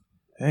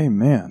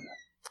Amen.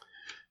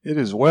 It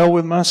is well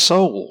with my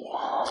soul.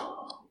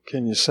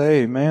 Can you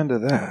say amen to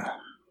that?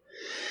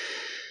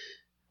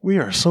 We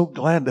are so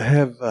glad to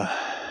have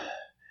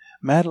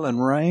Madeline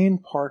Rain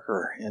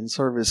Parker in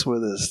service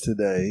with us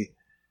today,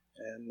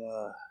 and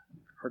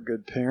her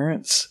good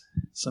parents,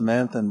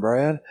 Samantha and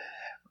Brad.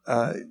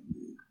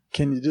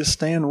 Can you just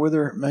stand with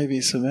her, maybe,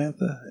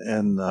 Samantha,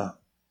 and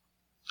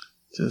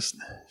just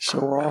show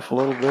her off a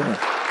little bit?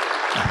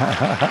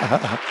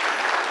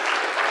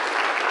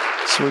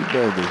 Sweet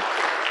baby.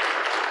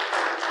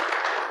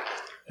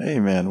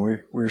 Amen.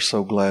 We're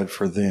so glad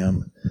for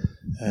them.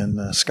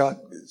 And Scott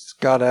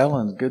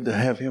Allen, good to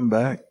have him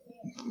back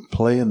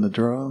playing the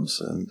drums,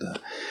 and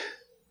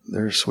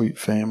their sweet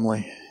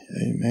family.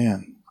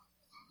 Amen.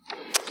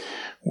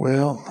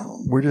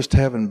 Well, we're just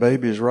having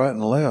babies right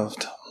and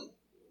left.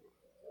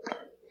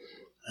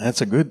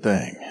 That's a good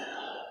thing.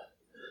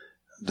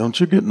 Don't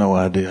you get no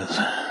ideas.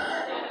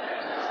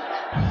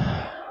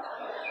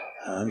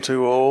 I'm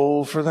too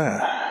old for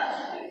that.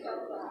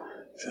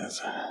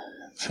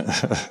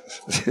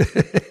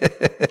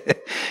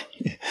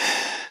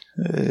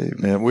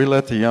 Amen. We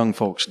let the young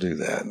folks do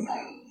that. And,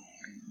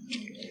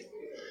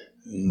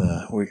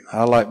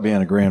 I like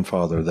being a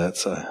grandfather.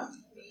 That's a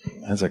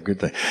good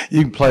thing.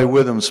 You can play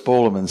with them,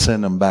 spoil them, and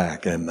send them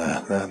back, and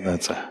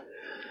that's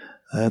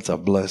a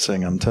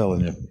blessing. I'm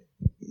telling you.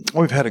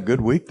 We've had a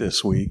good week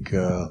this week,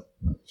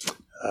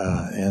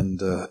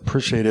 and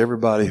appreciate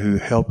everybody who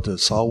helped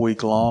us all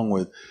week long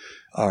with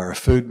our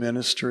food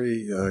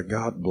ministry.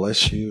 God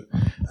bless you.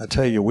 I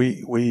tell you,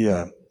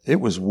 it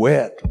was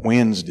wet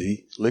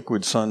Wednesday,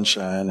 liquid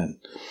sunshine,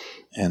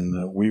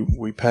 and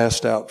we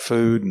passed out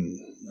food and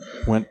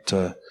went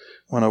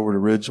over to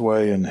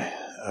Ridgeway and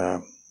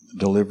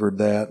delivered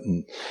that,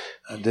 and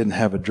I didn't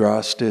have a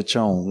dry stitch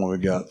on when we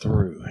got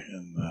through.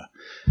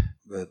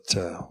 But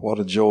what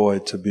a joy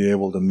to be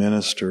able to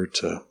minister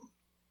to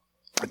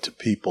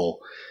people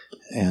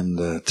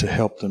and to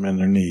help them in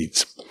their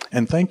needs.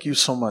 And thank you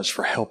so much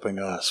for helping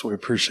us. We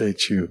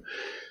appreciate you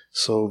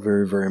so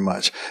very, very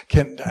much.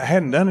 I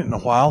hadn't done it in a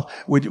while.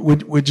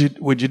 Would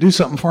you do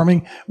something for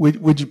me?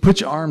 Would you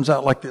put your arms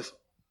out like this?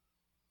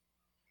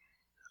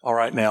 All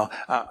right, now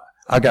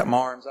I got my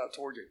arms out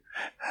toward you.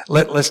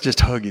 Let's just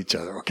hug each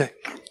other, okay?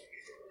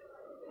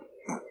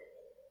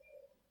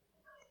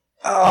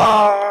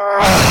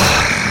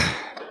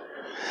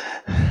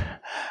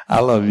 I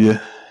love you.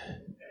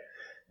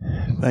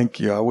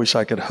 Thank you. I wish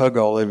I could hug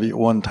all of you at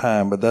one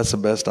time, but that's the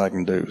best I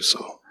can do.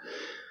 So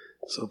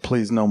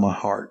please know my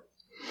heart.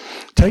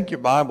 Take your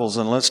Bibles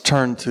and let's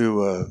turn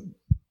to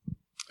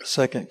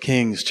 2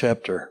 Kings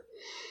chapter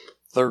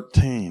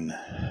 13.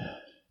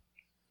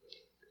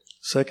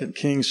 2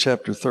 Kings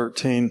chapter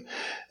 13,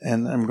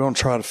 and I'm going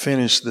to try to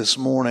finish this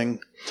morning.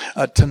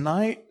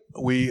 Tonight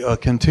we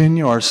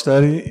continue our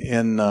study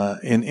in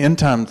end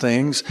time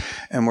things,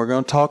 and we're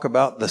going to talk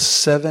about the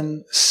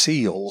 7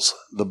 seals,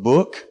 the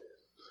book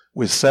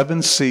with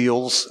 7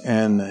 seals,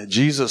 and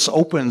Jesus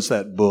opens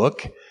that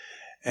book,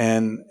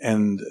 and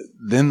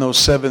then those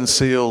 7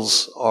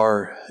 seals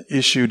are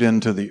issued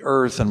into the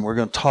earth, and we're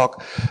going to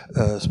talk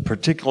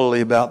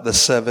particularly about the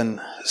 7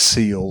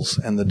 seals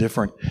and the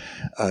different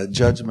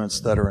judgments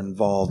that are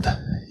involved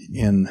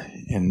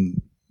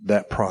in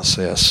that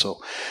process.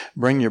 So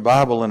bring your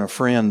Bible and a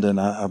friend,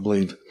 and I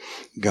believe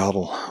God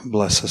will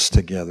bless us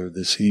together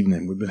this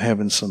evening. We've been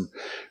having some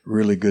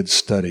really good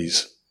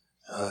studies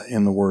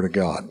in the Word of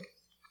God.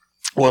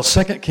 Well,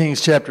 2 Kings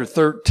chapter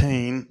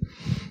 13,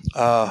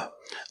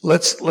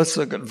 let's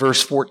look at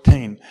verse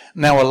 14.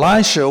 Now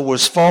Elisha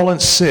was fallen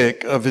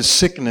sick of his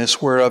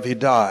sickness whereof he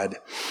died.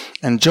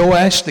 And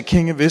Joash the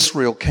king of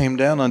Israel came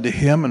down unto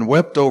him and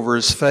wept over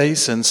his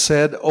face and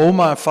said, O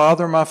my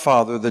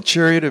father, the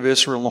chariot of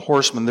Israel and the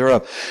horsemen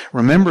thereof.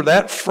 Remember,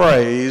 that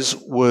phrase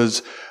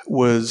was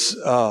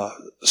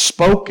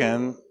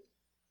spoken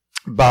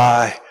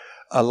by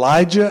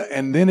Elijah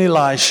and then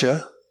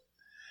Elisha.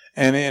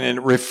 And it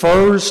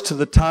refers to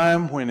the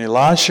time when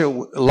Elijah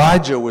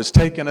was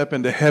taken up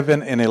into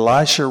heaven, and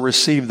Elisha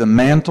received the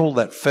mantle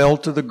that fell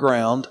to the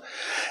ground,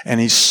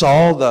 and he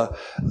saw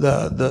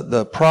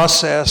the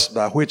process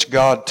by which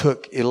God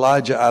took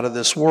Elijah out of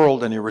this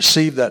world, and he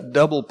received that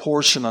double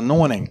portion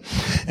anointing.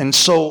 And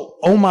so,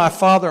 O my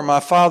father,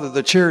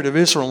 the chariot of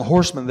Israel and the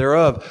horsemen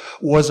thereof,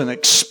 was an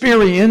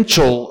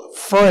experiential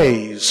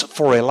phrase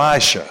for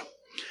Elisha.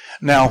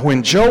 Now,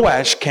 when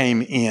Joash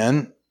came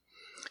in,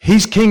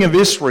 he's king of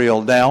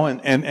Israel now,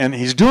 and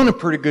he's doing a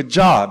pretty good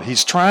job.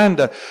 He's trying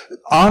to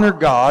honor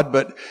God,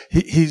 but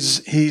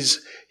he's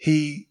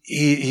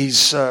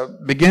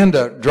began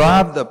to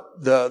drive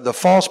the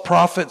false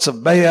prophets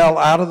of Baal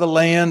out of the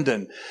land,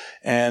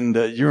 and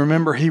you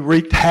remember he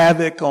wreaked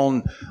havoc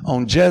on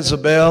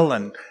Jezebel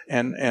and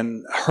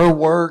her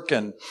work,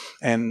 and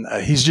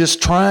he's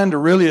just trying to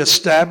really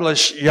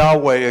establish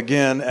Yahweh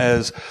again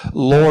as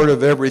Lord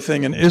of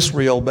everything in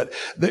Israel. But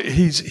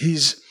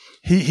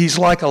He's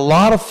like a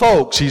lot of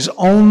folks. He's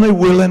only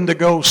willing to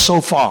go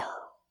so far.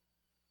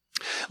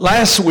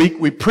 Last week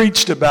we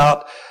preached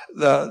about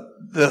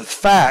the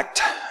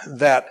fact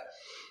that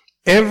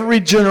Every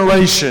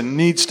generation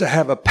needs to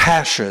have a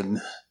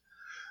passion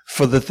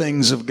for the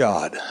things of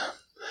God.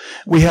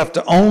 We have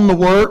to own the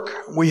work.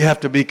 We have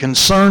to be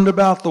concerned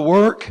about the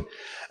work.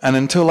 And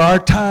until our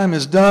time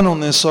is done on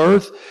this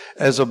earth,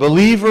 as a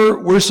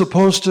believer, we're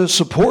supposed to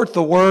support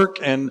the work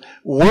and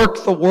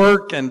work the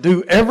work and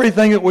do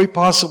everything that we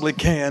possibly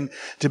can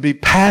to be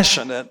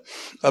passionate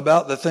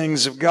about the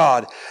things of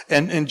God.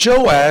 And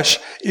Joash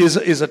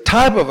is a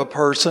type of a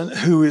person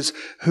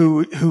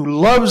who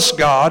loves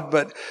God,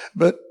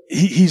 but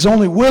he's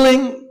only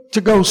willing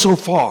to go so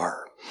far.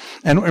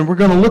 And we're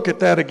going to look at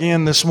that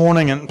again this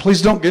morning. And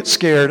please don't get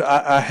scared.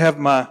 I have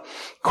my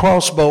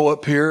crossbow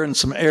up here and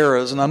some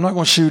arrows, and I'm not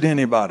going to shoot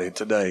anybody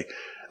today.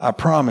 I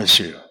promise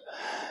you.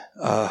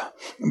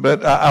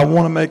 But I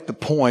want to make the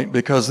point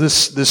because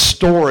this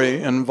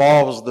story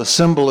involves the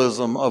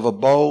symbolism of a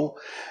bow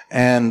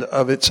and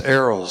of its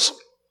arrows.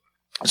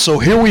 So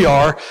here we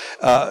are.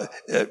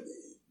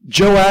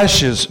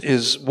 Joash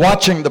is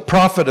watching the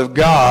prophet of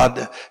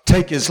God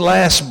take his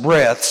last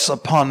breaths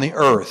upon the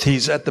earth.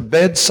 He's at the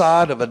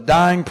bedside of a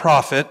dying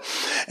prophet,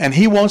 and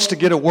he wants to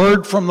get a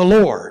word from the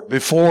Lord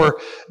before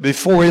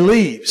he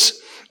leaves.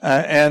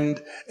 And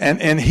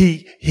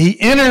he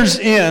enters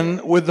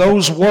in with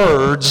those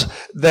words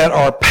that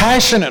are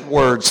passionate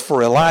words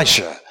for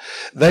Elisha.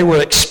 They were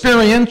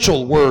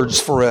experiential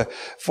words for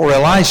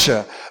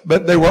Elisha,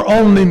 but they were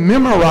only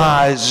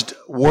memorized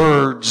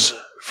words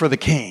for the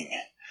king.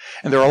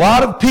 And there are a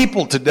lot of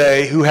people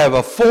today who have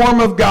a form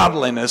of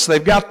godliness.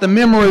 They've got the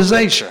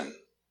memorization.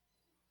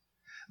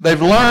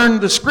 They've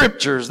learned the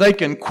scriptures. They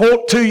can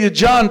quote to you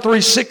John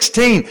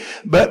 3:16,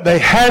 but they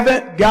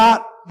haven't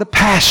got the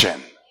passion.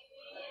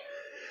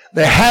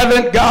 They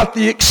haven't got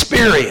the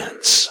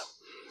experience.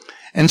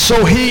 And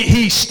so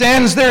he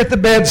stands there at the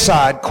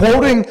bedside,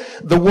 quoting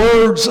the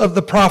words of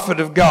the prophet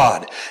of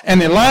God.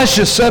 And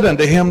Elisha said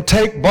unto him,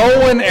 Take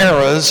bow and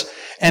arrows.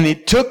 And he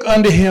took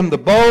unto him the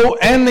bow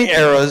and the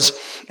arrows.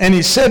 And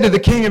he said to the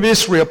king of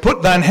Israel,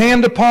 Put thine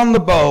hand upon the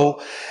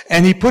bow.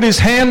 And he put his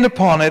hand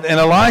upon it. And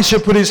Elisha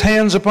put his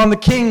hands upon the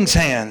king's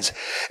hands.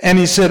 And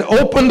he said,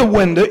 Open the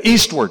window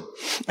eastward.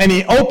 And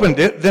he opened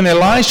it. Then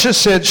Elisha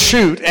said,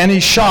 Shoot. And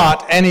he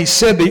shot. And he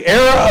said, The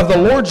era of the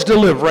Lord's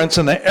deliverance,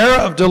 and the era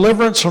of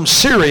deliverance from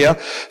Syria,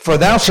 for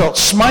thou shalt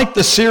smite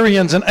the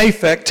Syrians in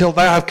Aphek till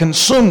thou have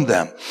consumed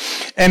them.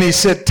 And he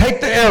said,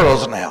 Take the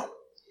arrows now.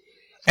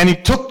 And he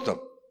took them.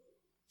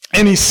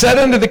 And he said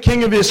unto the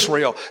king of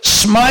Israel,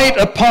 Smite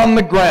upon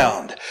the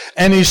ground.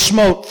 And he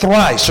smote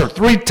thrice or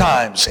 3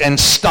 times and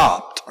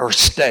stopped or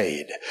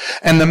stayed.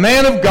 And the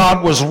man of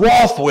God was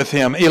wroth with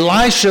him.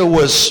 Elisha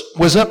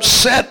was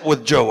upset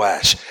with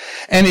Joash.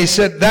 And he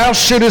said, Thou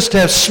shouldest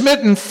have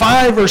smitten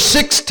 5 or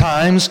 6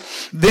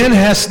 times, then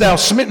hast thou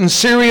smitten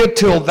Syria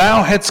till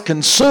thou hadst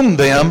consumed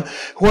them,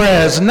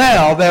 whereas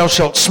now thou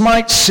shalt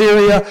smite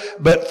Syria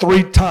but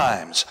 3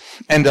 times.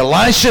 And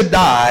Elisha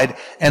died,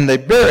 and they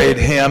buried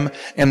him,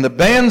 and the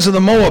bands of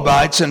the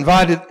Moabites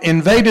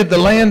invaded the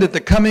land at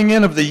the coming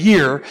in of the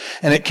year.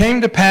 And it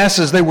came to pass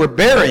as they were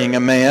burying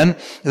a man,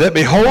 that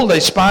behold, they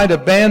spied a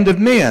band of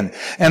men.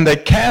 And they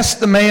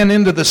cast the man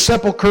into the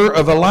sepulchre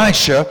of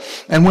Elisha.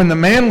 And when the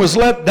man was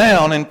let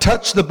down and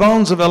touched the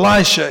bones of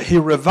Elisha, he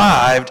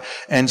revived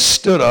and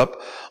stood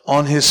up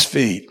on his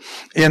feet.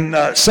 In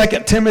 2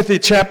 Timothy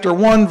chapter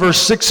 1,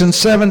 verse 6 and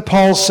 7,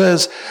 Paul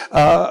says,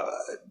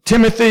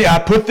 Timothy, I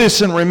put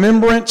this in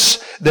remembrance,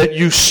 that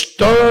you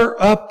stir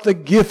up the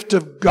gift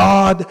of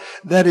God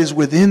that is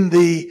within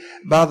thee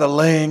by the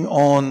laying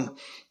on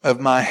of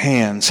my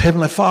hands.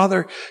 Heavenly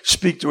Father,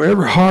 speak to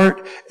every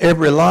heart,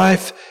 every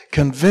life.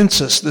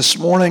 Convince us this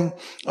morning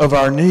of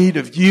our need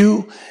of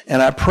you. And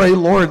I pray,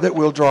 Lord, that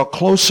we'll draw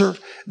closer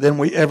than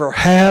we ever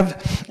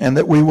have, and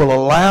that we will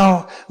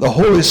allow the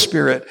Holy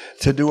Spirit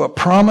to do a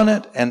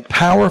prominent and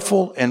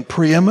powerful and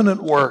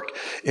preeminent work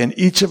in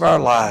each of our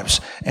lives.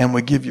 And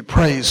we give you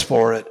praise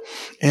for it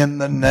in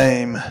the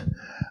name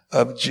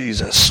of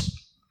Jesus.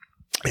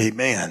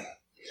 Amen.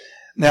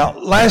 Now,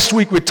 last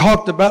week we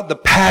talked about the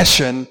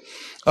passion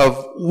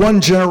of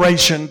one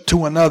generation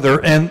to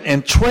another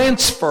and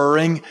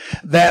transferring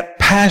that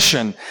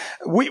passion.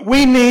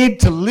 We need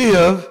to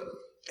live,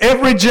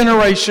 every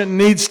generation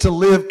needs to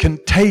live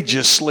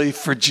contagiously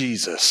for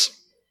Jesus.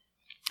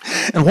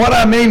 And what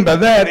I mean by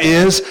that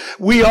is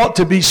we ought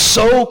to be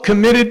so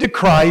committed to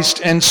Christ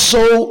and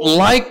so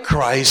like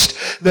Christ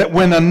that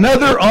when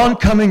another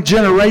oncoming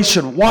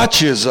generation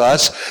watches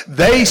us,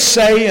 they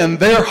say in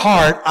their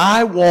heart,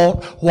 I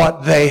want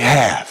what they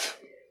have.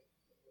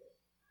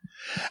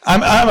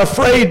 I'm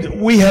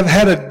afraid we have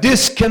had a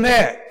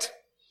disconnect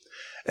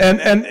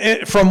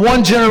and from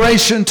one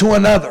generation to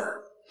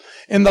another.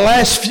 In the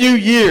last few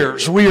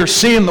years, we are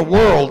seeing the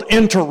world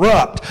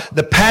interrupt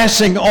the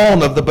passing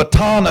on of the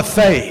baton of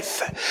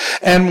faith.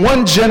 And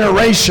one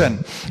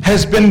generation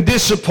has been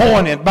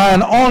disappointed by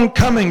an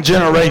oncoming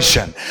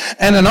generation.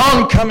 And an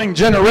oncoming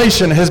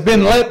generation has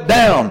been let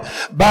down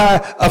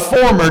by a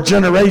former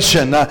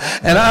generation.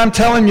 And I'm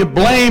telling you,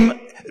 blame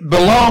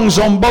belongs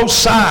on both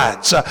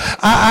sides.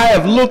 I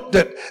have looked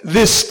at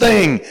this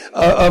thing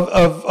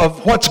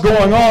of what's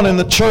going on in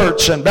the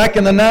church, and back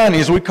in the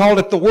 90s we called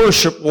it the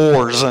worship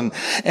wars, and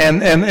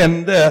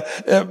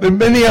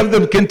many of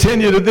them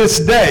continue to this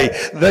day.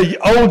 The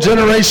old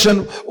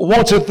generation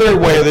wants it their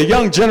way, the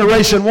young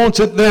generation wants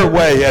it their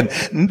way, and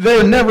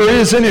there never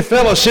is any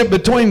fellowship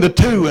between the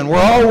two, and we're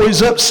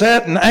always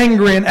upset and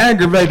angry and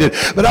aggravated.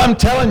 But I'm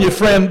telling you,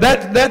 friend,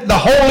 that the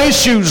whole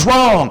issue's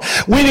wrong.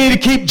 We need to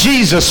keep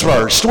Jesus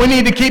first. We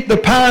need to keep the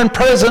power and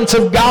presence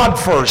of God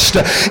first.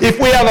 If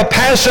we have a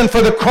passion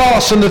for the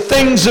cross and the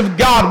things of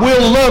God,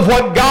 we'll love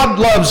what God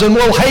loves and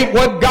we'll hate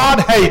what God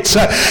hates.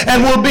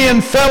 And we'll be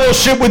in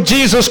fellowship with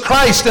Jesus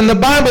Christ. And the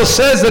Bible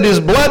says that His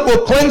blood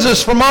will cleanse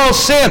us from all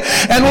sin,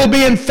 and we'll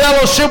be in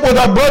fellowship with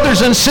our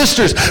brothers and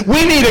sisters.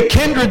 We need a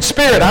kindred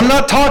spirit. I'm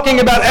not talking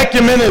about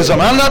ecumenism.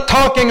 I'm not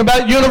talking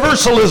about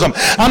universalism.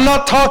 I'm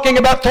not talking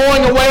about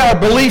throwing away our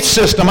belief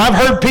system. I've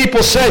heard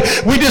people say,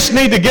 we just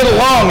need to get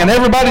along and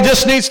everybody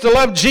just needs to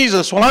love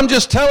Jesus. Well, I'm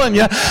just telling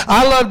you,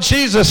 I love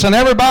Jesus, and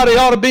everybody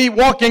ought to be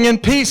walking in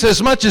peace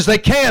as much as they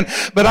can.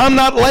 But I'm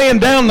not laying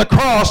down the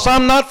cross.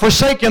 I'm not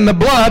forsaking the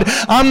blood.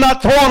 I'm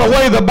not throwing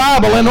away the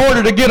Bible in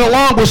order to get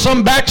along with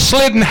some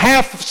backslidden,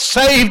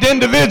 half-saved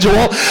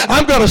individual.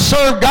 I'm going to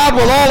serve God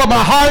with all of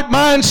my heart,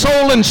 mind,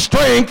 soul, and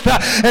strength,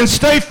 and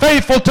stay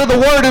faithful to the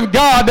Word of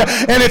God.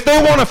 And if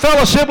they want a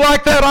fellowship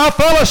like that, I'll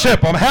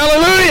fellowship them.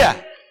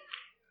 Hallelujah!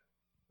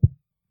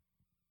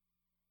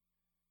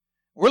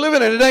 We're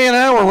living in a day and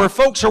hour where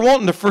folks are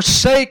wanting to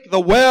forsake the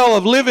well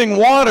of living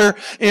water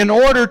in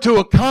order to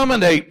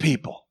accommodate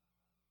people.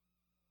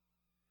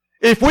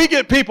 If we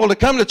get people to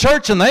come to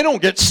church and they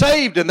don't get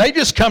saved and they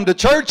just come to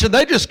church and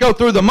they just go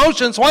through the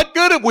motions, what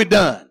good have we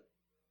done?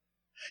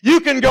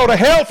 You can go to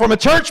hell from a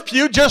church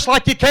pew just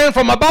like you can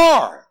from a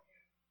bar.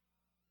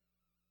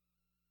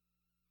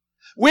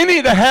 We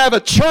need to have a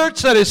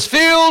church that is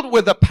filled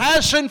with a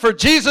passion for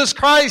Jesus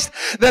Christ,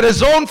 that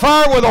is on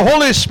fire with the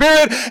Holy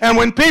Spirit, and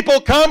when people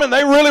come and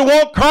they really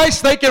want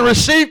Christ, they can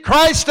receive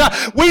Christ.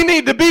 We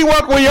need to be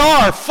what we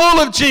are, full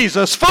of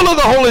Jesus, full of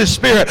the Holy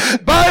Spirit,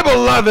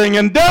 Bible-loving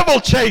and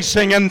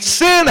devil-chasing and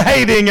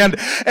sin-hating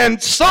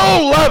and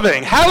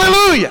soul-loving.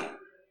 Hallelujah!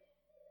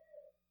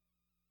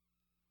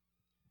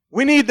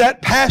 We need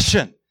that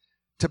passion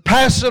to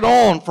pass it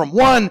on from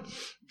one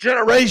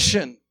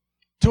generation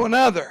to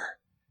another.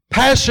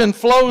 Passion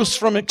flows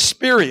from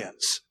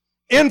experience.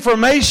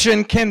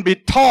 Information can be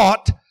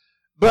taught,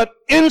 but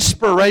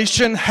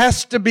inspiration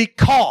has to be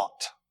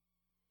caught.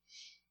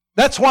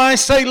 That's why I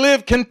say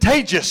live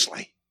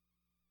contagiously.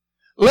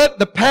 Let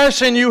the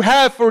passion you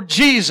have for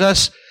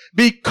Jesus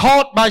be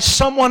caught by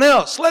someone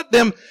else. Let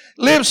them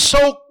live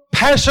so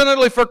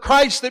passionately for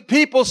Christ that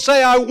people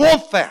say, I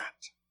want that.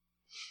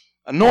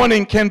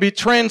 Anointing can be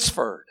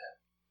transferred.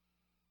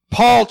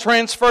 Paul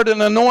transferred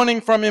an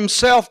anointing from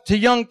himself to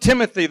young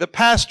Timothy, the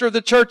pastor of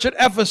the church at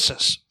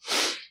Ephesus.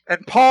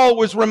 And Paul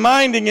was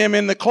reminding him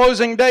in the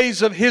closing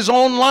days of his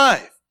own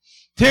life,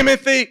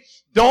 Timothy,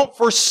 don't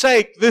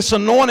forsake this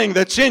anointing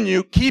that's in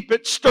you. Keep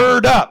it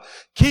stirred up.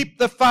 Keep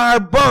the fire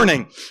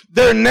burning.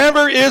 There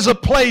never is a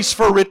place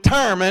for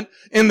retirement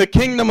in the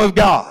kingdom of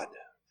God.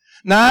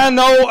 Now I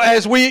know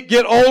as we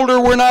get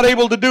older, we're not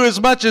able to do as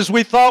much as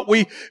we thought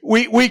we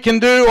can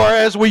do or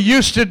as we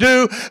used to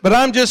do. But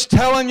I'm just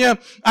telling you,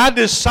 I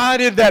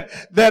decided that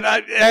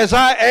as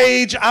I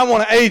age, I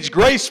want to age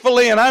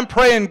gracefully, and I'm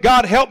praying,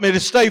 God, help me to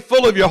stay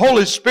full of your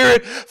Holy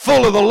Spirit,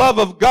 full of the love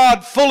of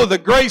God, full of the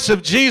grace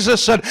of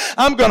Jesus. And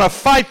I'm going to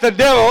fight the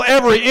devil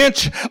every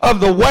inch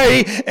of the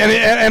way.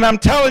 And I'm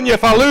telling you,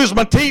 if I lose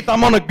my teeth, I'm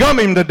going to gum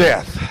him to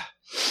death.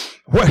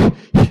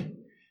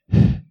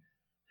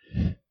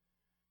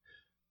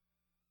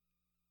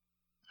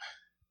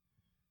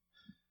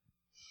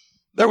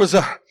 There was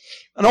an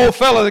old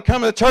fellow that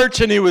come to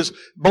church, and he was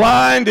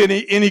blind and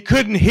he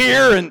couldn't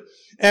hear,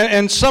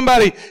 and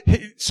somebody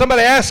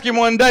asked him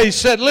one day, he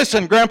said,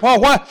 listen, Grandpa,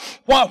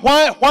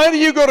 why do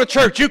you go to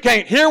church? You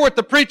can't hear what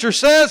the preacher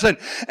says,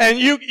 and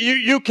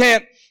you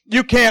can't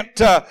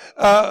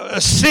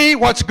see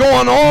what's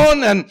going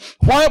on, and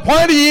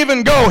why do you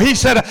even go? He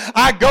said,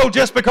 I go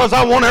just because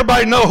I want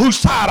everybody to know whose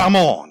side I'm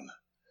on.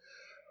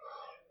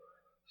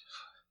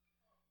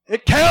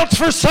 It counts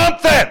for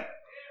something.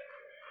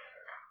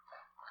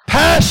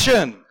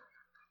 Passion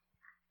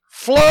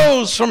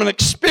flows from an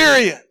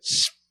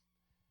experience.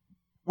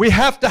 We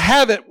have to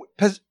have it.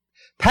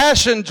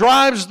 Passion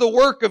drives the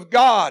work of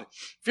God.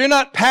 If you're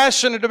not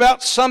passionate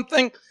about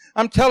something,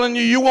 I'm telling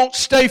you, you won't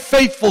stay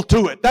faithful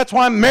to it. That's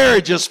why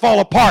marriages fall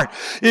apart,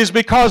 is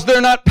because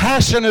they're not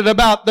passionate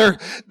about their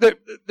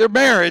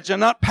marriage, and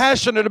not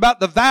passionate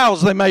about the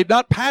vows they made,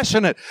 not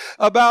passionate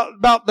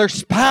about their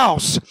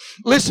spouse.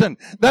 Listen,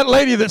 that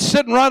lady that's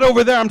sitting right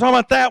over there, I'm talking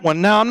about that one.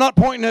 Now, I'm not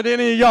pointing at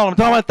any of y'all. I'm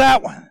talking about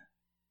that one.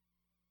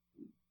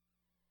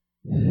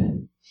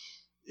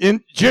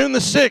 In June the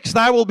 6th,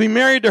 I will be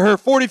married to her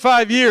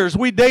 45 years.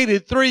 We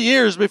dated 3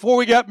 years before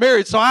we got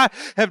married. So I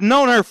have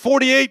known her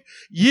 48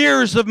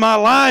 years of my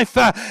life.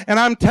 And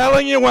I'm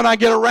telling you, when I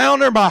get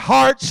around her, my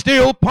heart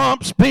still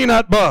pumps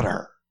peanut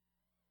butter.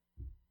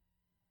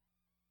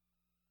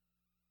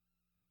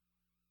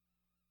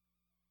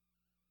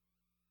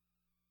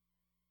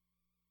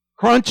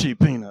 crunchy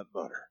peanut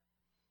butter.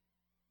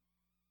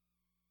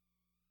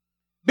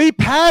 Be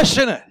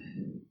passionate.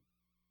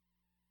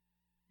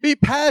 Be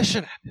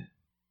passionate.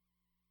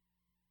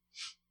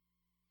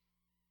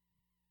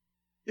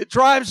 It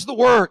drives the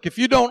work. If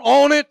you don't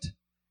own it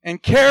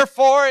and care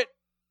for it,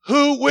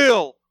 who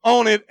will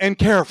own it and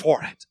care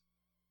for it?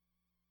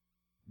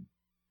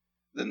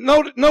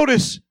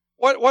 Notice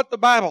what the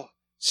Bible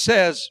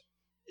says.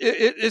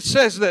 It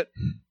says that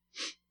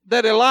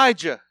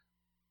Elijah,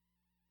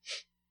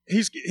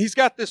 he's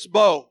got this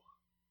bow,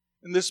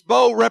 and this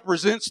bow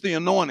represents the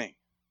anointing.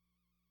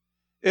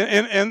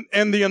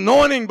 And the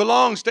anointing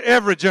belongs to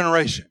every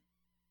generation.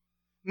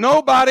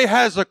 Nobody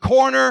has a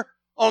corner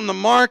on the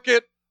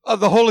market of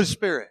the Holy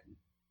Spirit.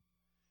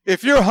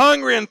 If you're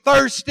hungry and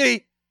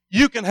thirsty,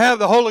 you can have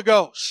the Holy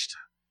Ghost.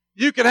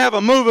 You can have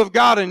a move of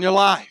God in your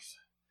life.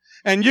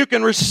 And you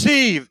can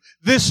receive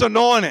this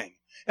anointing.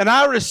 And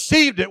I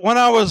received it when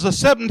I was a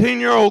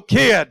 17-year-old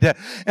kid.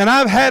 And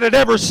I've had it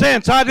ever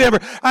since. I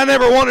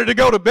never wanted to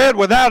go to bed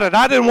without it.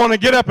 I didn't want to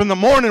get up in the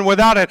morning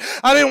without it.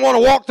 I didn't want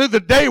to walk through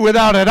the day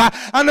without it.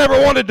 I never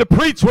wanted to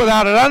preach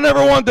without it. I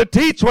never wanted to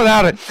teach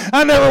without it.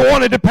 I never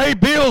wanted to pay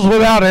bills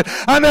without it.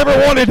 I never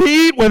wanted to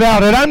eat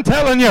without it. I'm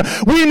telling you,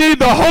 we need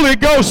the Holy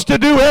Ghost to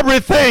do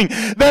everything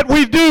that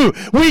we do.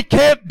 We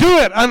can't do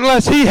it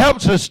unless He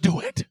helps us do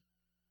it.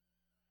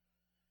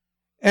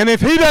 And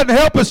if He doesn't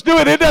help us do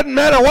it, it doesn't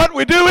matter what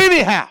we do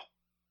anyhow.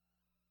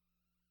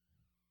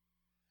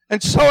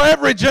 And so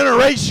every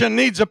generation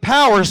needs a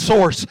power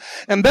source,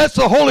 and that's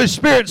the Holy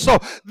Spirit. So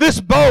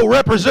this bow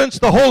represents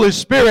the Holy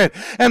Spirit.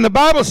 And the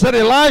Bible said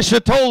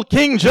Elisha told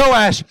King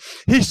Joash,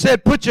 he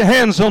said, put your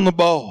hands on the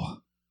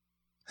bow.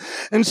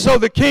 And so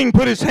the king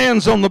put his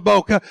hands on the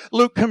bow.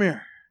 Luke, come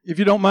here. If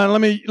you don't mind,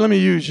 let me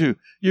use you.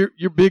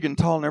 You're big and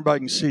tall and everybody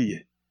can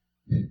see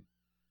you.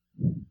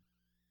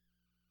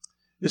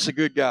 This is a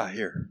good guy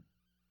here.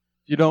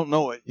 If you don't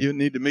know it, you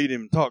need to meet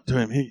him and talk to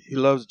him. He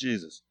loves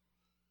Jesus.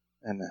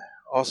 And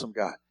awesome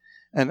guy.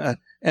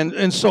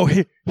 And so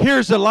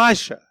here's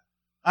Elisha.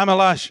 I'm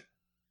Elisha.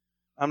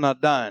 I'm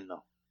not dying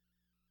though.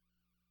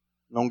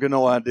 Don't get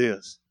no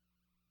ideas.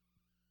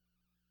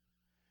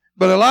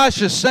 But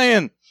Elisha's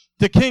saying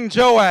to King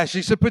Joash,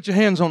 he said, put your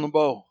hands on the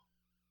bow.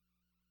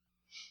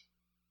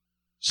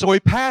 So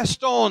he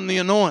passed on the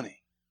anointing.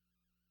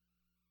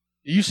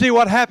 You see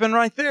what happened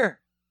right there?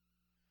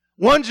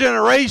 One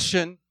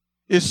generation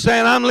is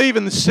saying, I'm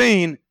leaving the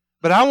scene,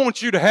 but I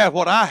want you to have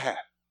what I have.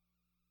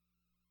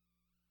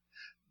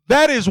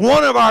 That is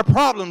one of our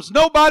problems.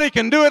 Nobody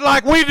can do it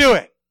like we do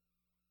it.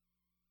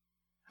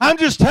 I'm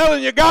just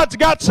telling you, God's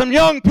got some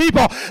young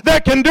people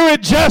that can do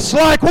it just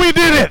like we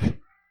did it.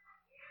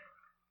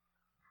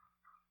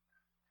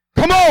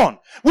 Come on.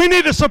 We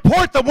need to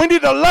support them. We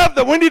need to love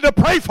them. We need to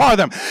pray for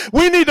them.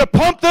 We need to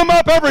pump them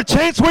up every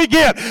chance we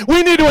get.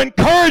 We need to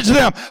encourage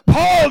them.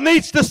 Paul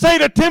needs to say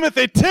to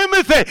Timothy,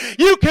 Timothy,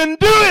 you can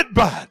do it,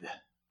 bud.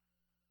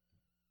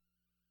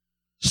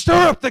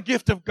 Stir up the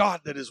gift of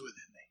God that is within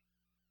me.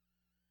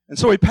 And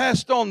so he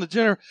passed on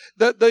the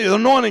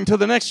anointing to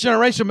the next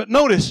generation. But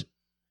notice,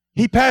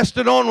 he passed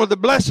it on with a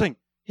blessing.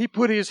 He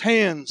put his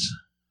hands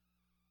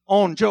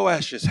on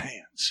Joash's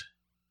hands.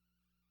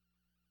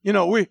 You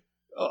know,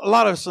 a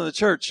lot of us in the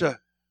church,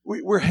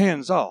 we're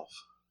hands off.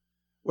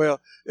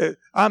 Well,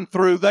 I'm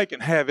through. They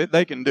can have it.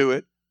 They can do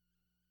it.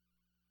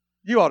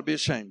 You ought to be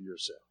ashamed of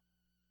yourself.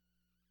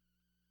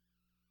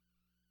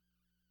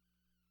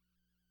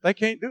 They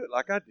can't do it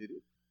like I did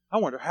it. I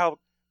wonder how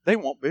they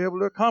won't be able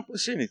to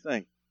accomplish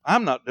anything.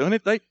 I'm not doing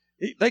it.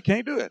 They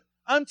can't do it.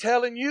 I'm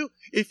telling you,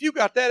 if you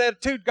got that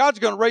attitude, God's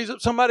going to raise up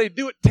somebody to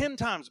do it 10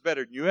 times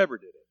better than you ever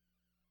did it.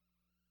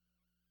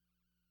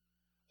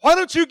 Why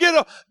don't you get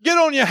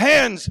on your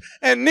hands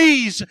and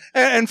knees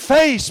and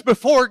face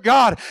before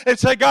God and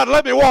say, God,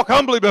 let me walk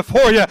humbly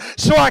before you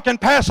so I can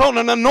pass on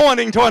an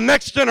anointing to a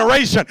next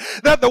generation,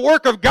 that the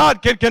work of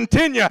God can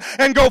continue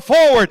and go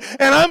forward.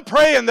 And I'm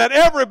praying that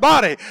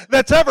everybody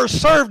that's ever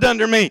served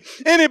under me,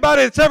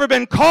 anybody that's ever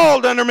been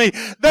called under me,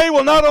 they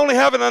will not only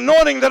have an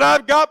anointing that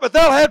I've got, but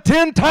they'll have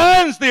 10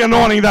 times the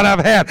anointing that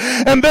I've had.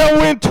 And they'll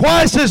win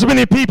twice as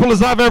many people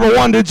as I've ever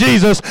won to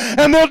Jesus.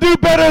 And they'll do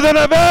better than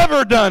I've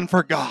ever done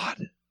for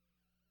God.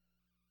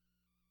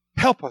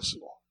 Help us,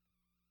 Lord.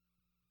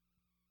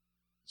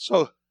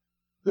 So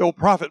the old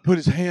prophet put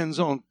his hands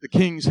on the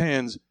king's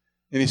hands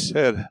and he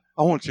said,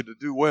 I want you to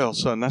do well,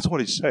 son. That's what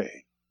he's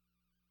saying.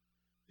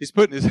 He's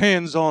putting his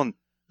hands on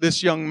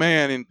this young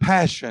man in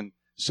passion,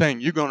 saying,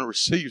 you're going to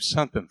receive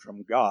something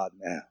from God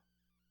now.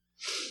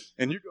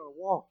 And you're going to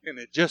walk in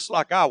it just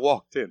like I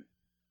walked in it.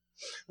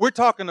 We're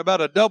talking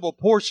about a double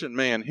portion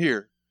man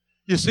here.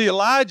 You see,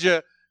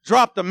 Elijah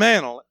dropped the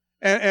mantle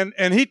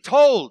and he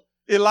told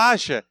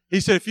Elisha, he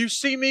said, if you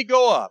see me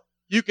go up,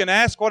 you can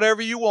ask whatever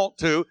you want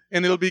to,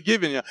 and it'll be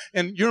given you.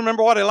 And you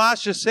remember what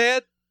Elisha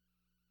said?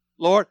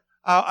 Lord,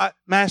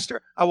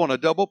 Master, I want a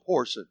double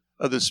portion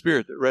of the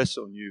Spirit that rests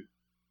on you.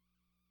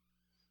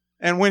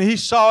 And when he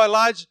saw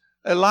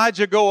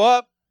Elijah go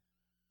up,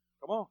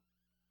 come on,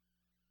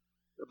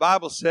 the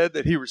Bible said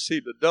that he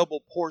received a double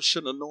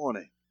portion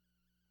anointing.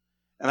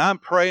 And I'm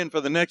praying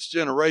for the next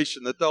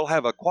generation that they'll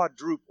have a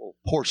quadruple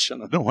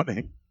portion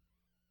anointing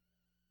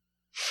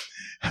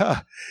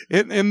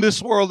in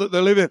this world that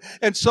they live in.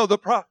 And so the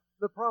prophet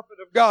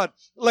of God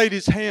laid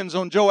his hands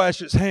on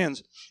Joash's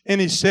hands, and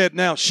he said,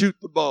 now shoot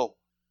the bow.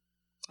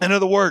 In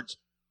other words,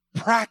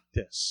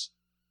 practice,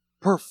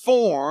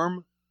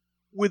 perform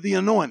with the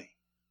anointing.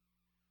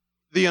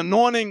 The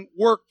anointing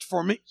worked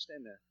for me.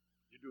 Stand there.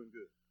 You're doing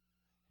good.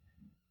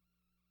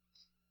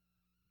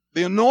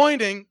 The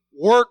anointing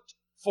worked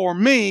for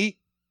me.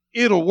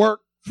 It'll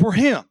work for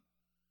him.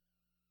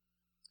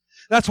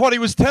 That's what he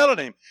was telling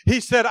him. He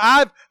said,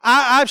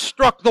 I've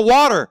struck the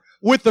water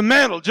with the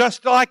mantle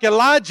just like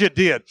Elijah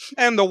did.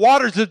 And the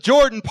waters of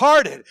Jordan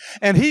parted.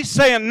 And he's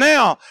saying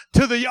now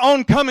to the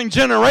oncoming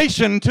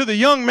generation, to the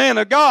young man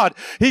of God,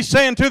 he's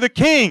saying to the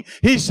king,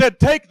 he said,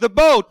 take the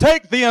bow,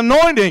 take the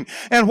anointing.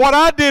 And what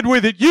I did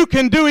with it, you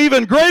can do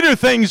even greater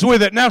things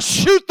with it. Now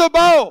shoot the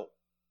bow.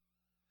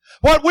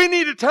 What we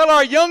need to tell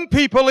our young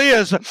people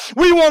is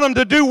we want them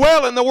to do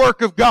well in the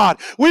work of God.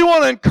 We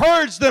want to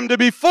encourage them to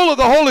be full of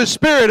the Holy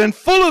Spirit and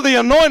full of the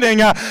anointing,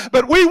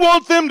 but we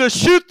want them to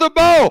shoot the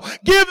bow.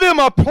 Give them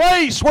a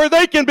place where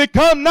they can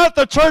become not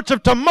the church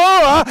of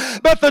tomorrow,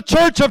 but the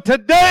church of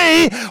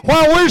today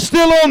while we're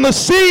still on the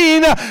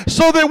scene,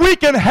 so that we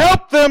can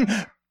help them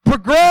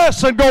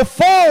progress and go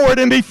forward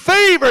and be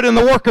favored in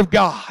the work of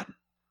God.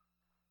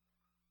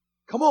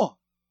 Come on.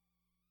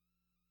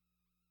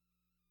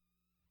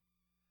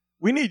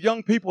 We need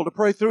young people to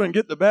pray through and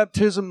get the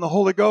baptism of the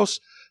Holy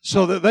Ghost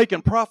so that they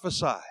can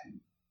prophesy.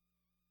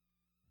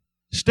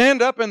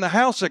 Stand up in the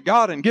house of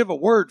God and give a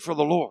word for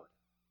the Lord.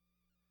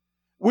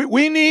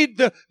 We need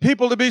the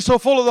people to be so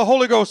full of the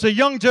Holy Ghost. A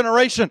young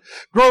generation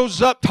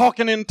grows up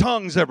talking in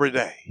tongues every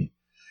day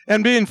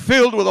and being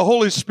filled with the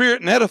Holy Spirit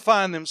and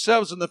edifying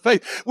themselves in the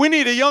faith. We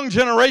need a young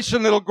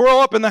generation that'll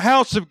grow up in the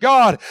house of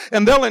God,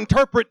 and they'll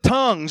interpret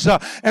tongues,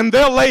 and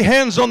they'll lay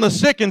hands on the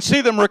sick and see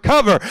them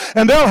recover,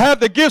 and they'll have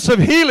the gifts of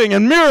healing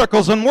and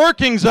miracles and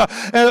workings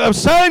of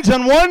signs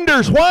and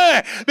wonders.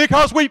 Why?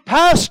 Because we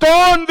passed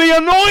on the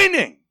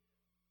anointing.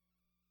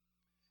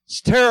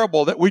 It's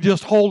terrible that we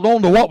just hold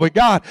on to what we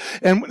got,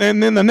 and then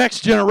the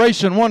next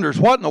generation wonders,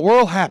 what in the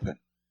world happened?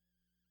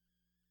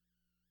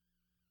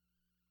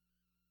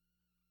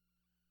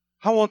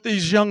 I want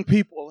these young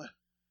people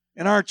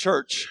in our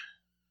church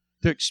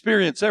to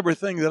experience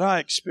everything that I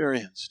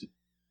experienced.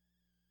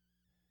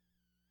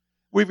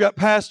 We've got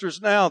pastors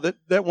now that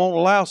won't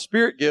allow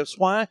spirit gifts.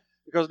 Why?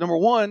 Because number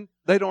one,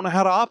 they don't know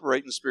how to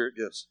operate in spirit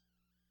gifts.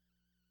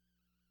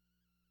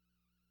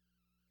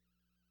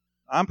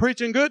 I'm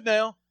preaching good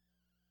now.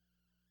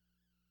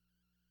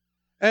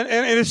 And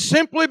it's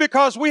simply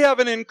because we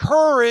haven't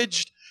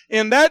encouraged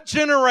in that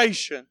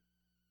generation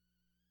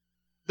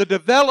the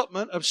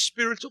development of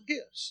spiritual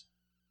gifts.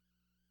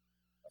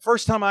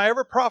 First time I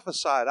ever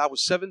prophesied, I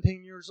was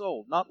 17 years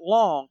old, not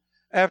long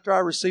after I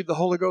received the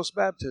Holy Ghost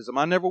baptism.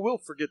 I never will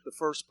forget the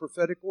first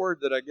prophetic word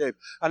that I gave.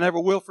 I never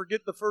will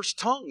forget the first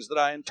tongues that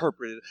I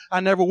interpreted. I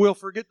never will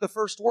forget the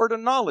first word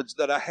of knowledge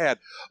that I had,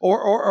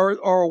 or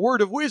a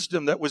word of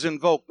wisdom that was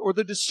invoked, or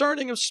the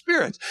discerning of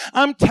spirits.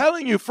 I'm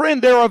telling you,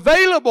 friend, they're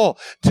available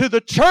to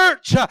the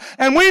church,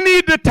 and we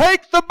need to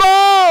take the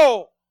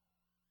bow.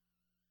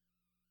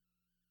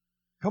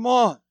 Come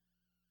on.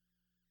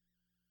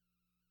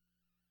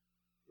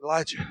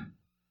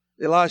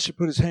 Elisha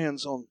put his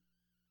hands on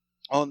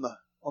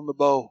the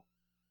bow,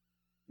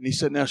 and he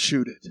said, now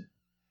shoot it.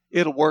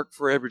 It'll work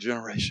for every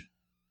generation.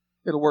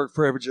 It'll work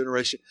for every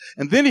generation.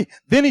 And then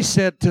he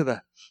said to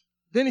the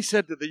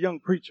young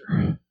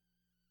preacher,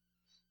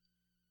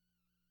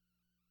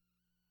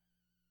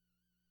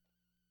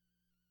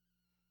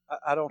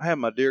 I don't have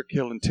my deer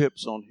killing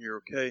tips on here,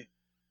 okay?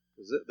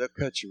 Because they'll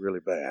cut you really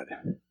bad.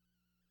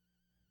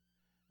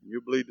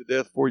 You'll bleed to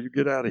death before you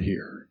get out of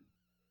here.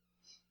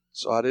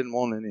 So I didn't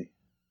want to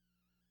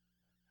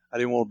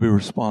be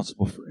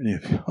responsible for any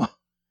of you.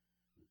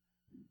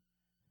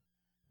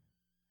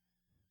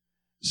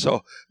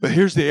 But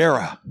here's the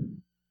arrow.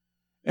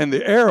 And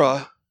the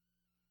arrow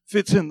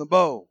fits in the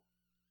bow.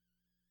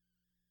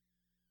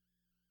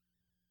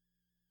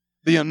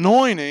 The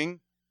anointing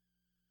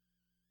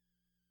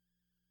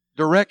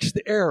directs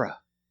the arrow.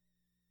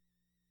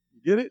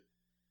 You get it?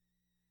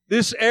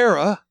 This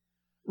arrow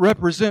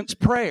represents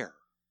prayer,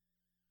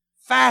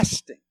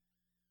 fasting,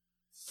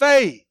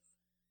 faith,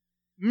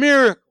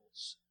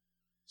 miracles,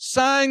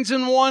 signs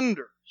and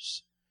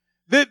wonders.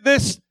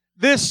 This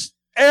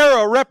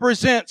arrow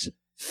represents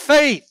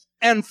faith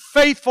and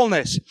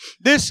faithfulness.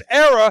 This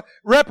arrow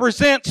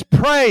represents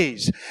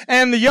praise.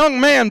 And the young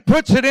man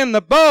puts it in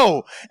the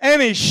bow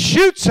and he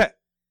shoots it.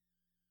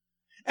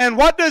 And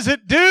what does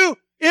it do?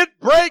 It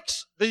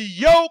breaks the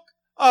yoke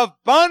of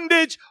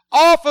bondage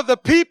off of the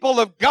people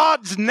of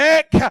God's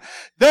neck.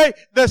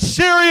 The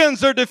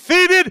Syrians are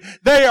defeated.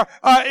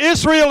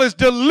 Israel is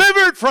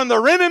delivered from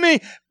their enemy.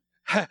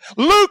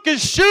 Luke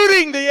is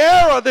shooting the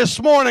arrow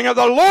this morning of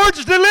the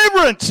Lord's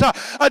deliverance.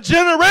 A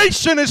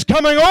generation is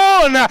coming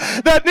on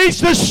that needs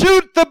to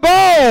shoot the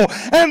bow,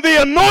 and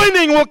the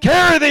anointing will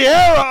carry the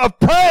arrow of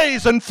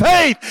praise and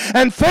faith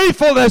and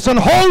faithfulness and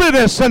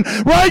holiness and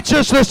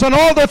righteousness and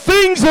all the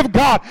things of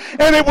God,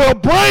 and it will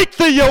break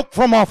the yoke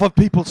from off of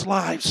people's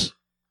lives.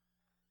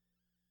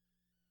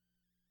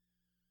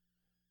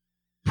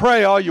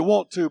 Pray all you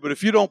want to, but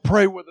if you don't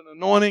pray with an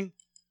anointing,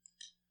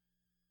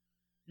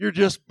 you're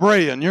just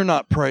braying. You're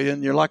not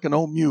praying. You're like an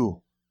old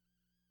mule.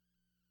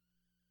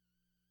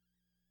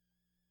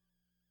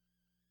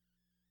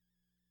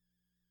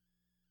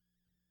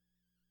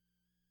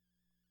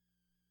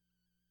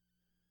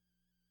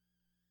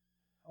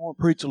 I want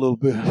to preach a little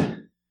bit.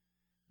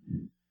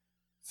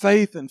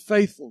 Faith and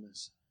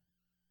faithfulness.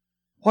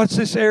 What's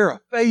this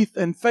era? Faith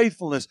and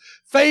faithfulness.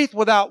 Faith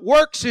without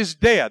works is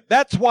dead.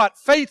 That's what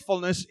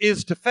faithfulness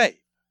is to faith.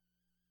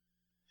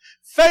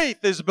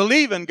 Faith is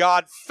believing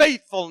God.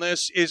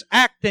 Faithfulness is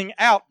acting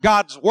out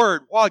God's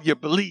Word while you're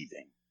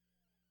believing.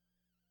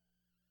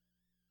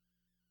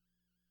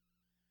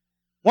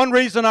 One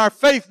reason our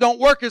faith don't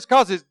work is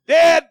because it's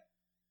dead.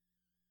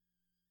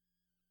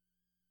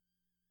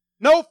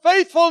 No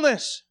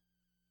faithfulness.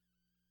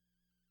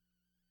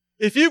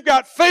 If you've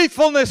got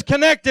faithfulness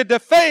connected to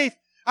faith,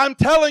 I'm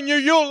telling you,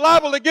 you're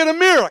liable to get a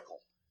miracle.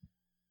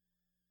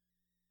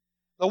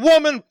 The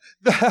woman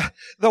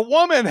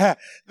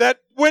that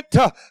went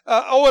to,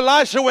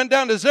 Elisha went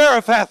down to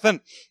Zarephath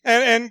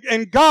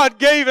and God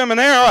gave him an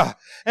era.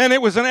 And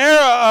it was an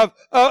era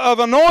of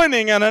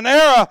anointing and an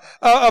era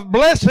of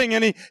blessing.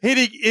 And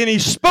he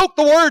spoke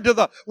the word to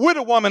the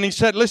widow woman. He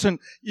said, listen,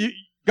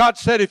 God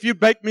said, if you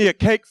bake me a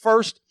cake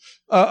first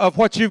of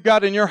what you've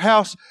got in your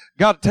house,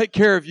 God will take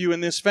care of you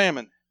in this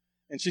famine.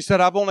 And she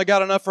said, I've only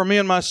got enough for me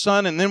and my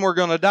son, and then we're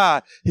going to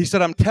die. He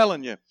said, I'm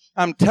telling you.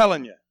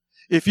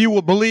 If you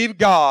will believe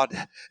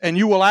God and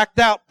you will act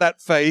out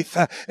that faith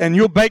and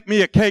you'll bake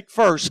me a cake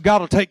first,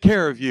 God will take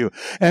care of you.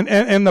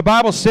 And the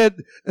Bible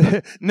said,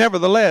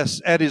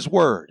 nevertheless, at His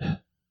word.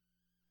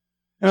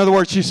 In other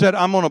words, she said,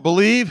 I'm going to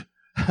believe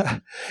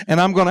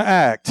and I'm going to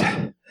act.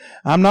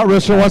 I'm not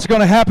real sure what's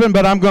going to happen,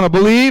 but I'm going to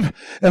believe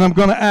and I'm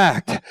going to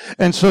act.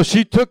 And so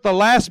she took the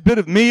last bit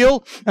of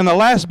meal and the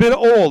last bit of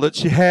oil that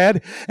she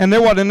had, and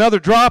there wasn't another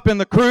drop in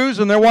the cruse,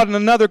 and there wasn't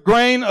another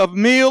grain of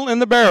meal in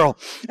the barrel.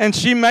 And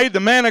she made the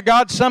man of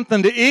God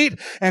something to eat,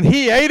 and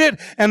he ate it,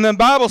 and the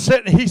Bible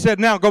said, he said,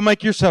 now go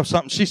make yourself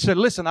something. She said,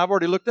 listen, I've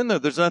already looked in there.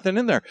 There's nothing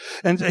in there.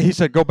 And he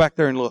said, go back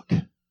there and look.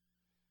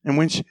 And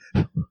when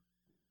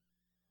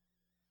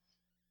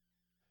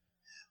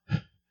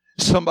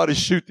somebody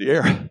shoot the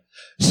air.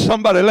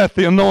 Somebody let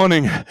the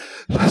anointing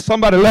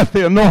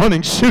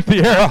shoot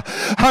the arrow.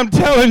 I'm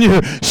telling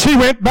you, she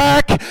went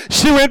back to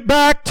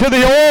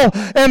the oil,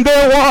 and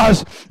there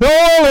was the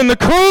oil in the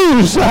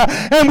cruse.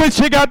 And when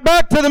she got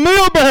back to the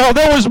meal barrel,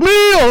 there was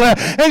meal.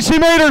 And she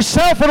made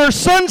herself and her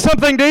son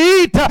something to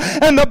eat.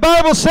 And the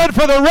Bible said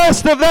for the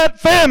rest of that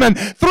famine,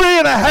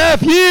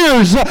 3.5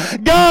 years,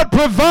 God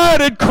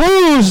provided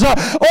cruse,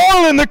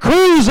 oil in the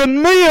cruse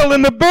and meal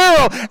in the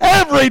barrel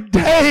every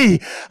day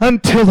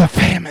until the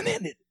famine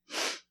ended.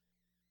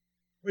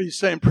 What are you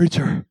saying,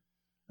 preacher?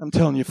 I'm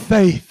telling you,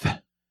 faith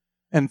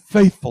and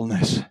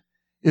faithfulness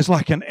is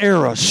like an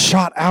arrow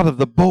shot out of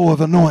the bow of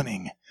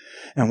anointing.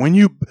 And when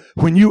you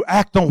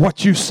act on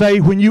what you say,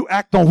 when you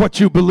act on what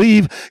you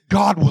believe,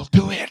 God will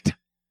do it.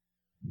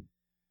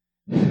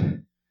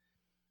 The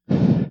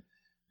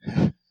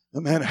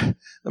man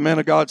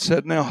of God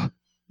said, now,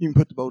 you can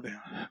put the bow down.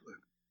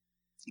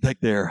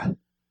 Take the arrow. I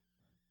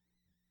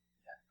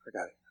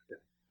got it.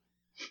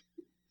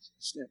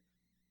 Snip.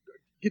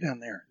 Get down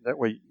there. That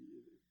way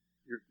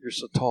you're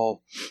so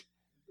tall.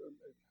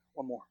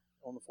 One more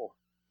on the floor.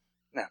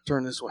 Now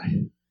turn this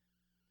way.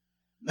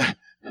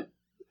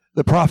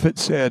 The prophet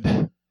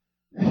said,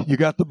 you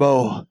got the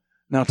bow.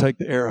 Now take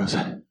the arrows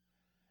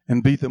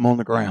and beat them on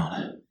the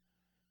ground.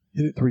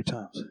 Hit it 3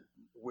 times.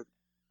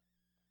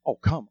 Oh,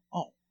 come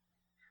on.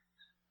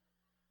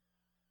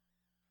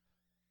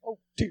 Oh,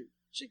 dear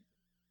Jesus.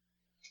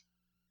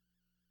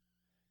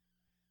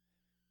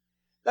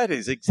 That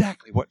is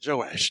exactly what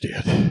Joash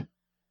did.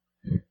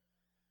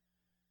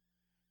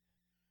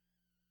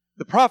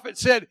 The prophet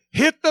said,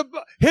 hit the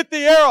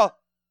arrow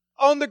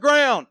on the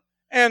ground.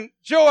 And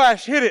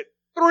Joash hit it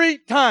 3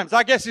 times.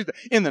 I guess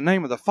in the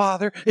name of the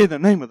Father, in the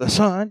name of the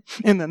Son,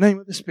 in the name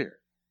of the Spirit.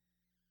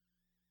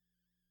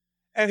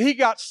 And he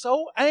got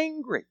so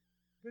angry.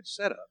 Good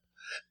setup.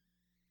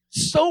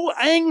 So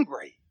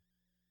angry.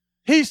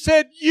 He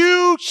said,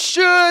 you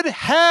should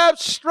have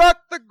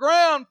struck the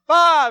ground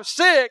 5,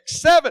 6,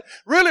 7.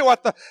 Really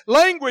what the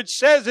language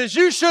says is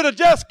you should have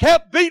just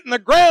kept beating the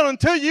ground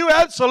until you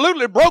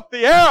absolutely broke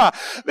the arrow.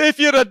 If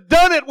you'd have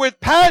done it with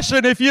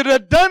passion, if you'd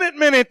have done it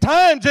many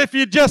times, if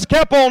you just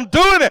kept on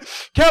doing it,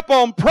 kept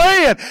on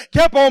praying,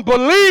 kept on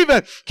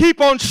believing,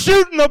 keep on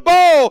shooting the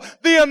bow,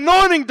 the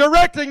anointing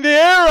directing the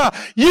arrow,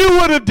 you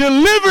would have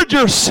delivered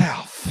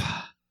yourself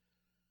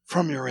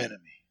from your enemy.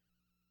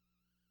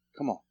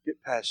 Come on, get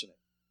passionate.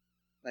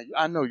 Now,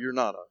 I know you're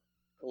not a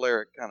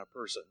choleric kind of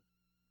person.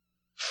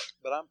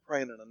 But I'm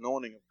praying an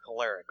anointing of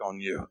choleric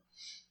on you.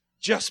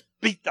 Just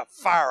beat the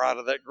fire out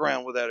of that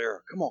ground with that arrow.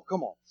 Come on,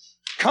 come on.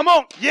 Come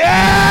on.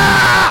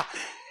 Yeah!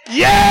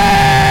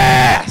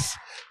 Yes!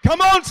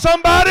 Come on,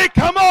 somebody.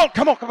 Come on.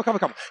 Come on, come on, come on,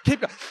 come on.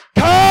 Keep going.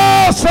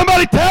 Call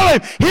somebody, tell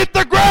him. Hit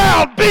the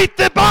ground. Beat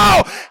the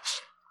ball.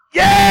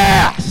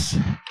 Yes!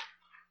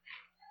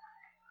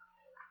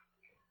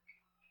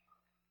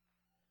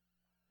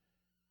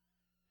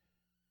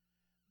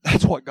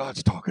 That's what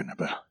God's talking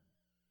about.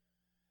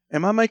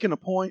 Am I making a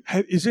point?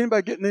 Hey, is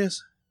anybody getting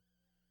this?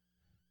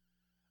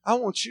 I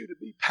want you to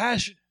be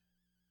passionate.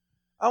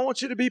 I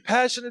want you to be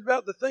passionate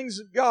about the things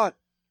of God.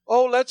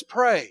 Oh, let's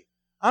pray.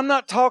 I'm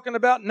not talking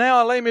about now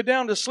I lay me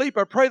down to sleep.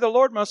 I pray the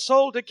Lord my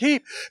soul to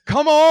keep.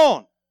 Come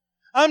on.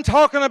 I'm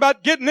talking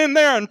about getting in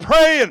there and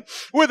praying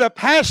with a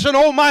passion.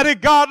 Almighty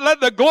God, let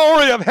the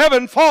glory of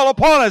heaven fall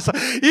upon us.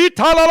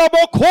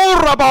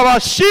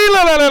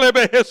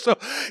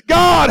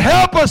 God,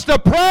 help us to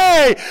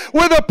pray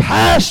with a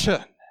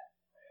passion.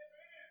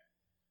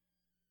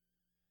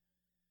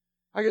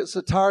 I get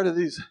so tired of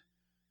these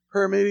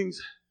prayer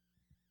meetings.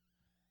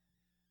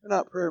 They're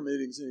not prayer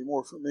meetings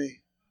anymore for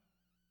me.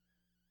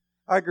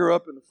 I grew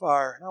up in the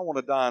fire, and I want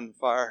to die in the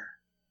fire.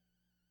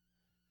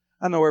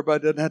 I know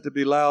everybody doesn't have to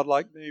be loud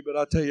like me, but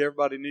I tell you,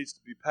 everybody needs to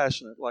be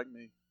passionate like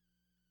me.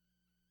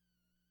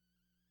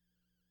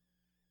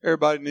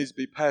 Everybody needs to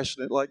be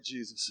passionate like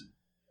Jesus.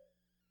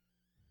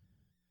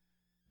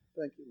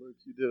 Thank you, Luke.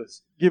 You did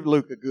us. Give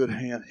Luke a good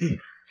hand.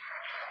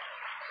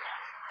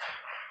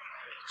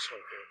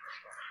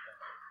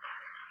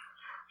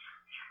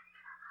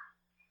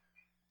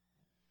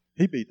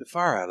 He beat the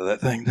fire out of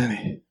that thing, didn't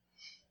he?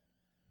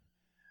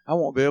 I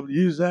won't be able to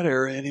use that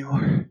arrow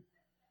anymore.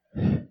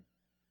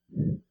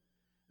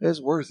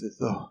 It's worth it,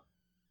 though.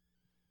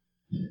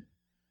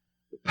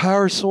 The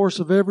power source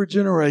of every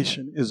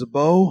generation is a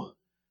bow,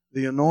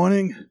 the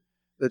anointing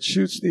that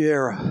shoots the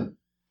arrow,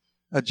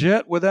 a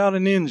jet without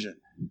an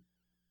engine.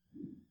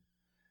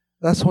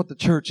 That's what the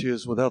church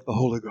is without the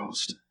Holy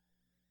Ghost.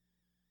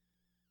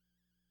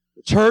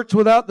 The church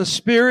without the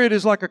Spirit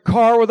is like a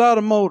car without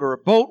a motor, a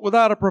boat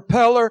without a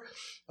propeller,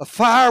 a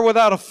fire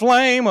without a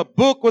flame, a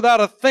book without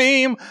a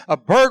theme, a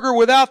burger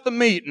without the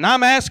meat. And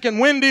I'm asking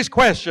Wendy's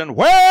question,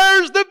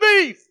 where's the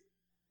beef?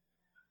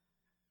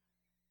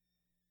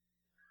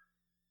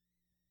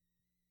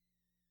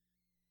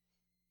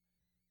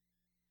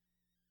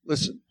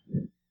 Listen,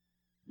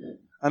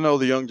 I know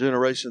the young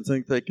generation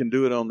think they can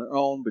do it on their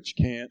own, but you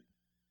can't.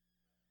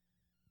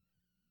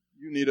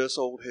 You need us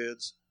old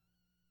heads.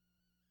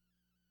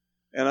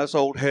 And us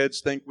old heads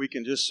think we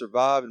can just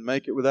survive and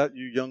make it without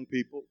you young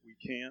people. We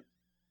can't.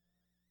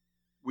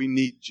 We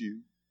need you.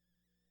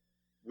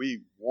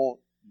 We want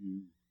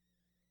you.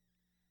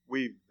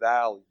 We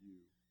value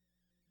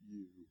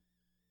you.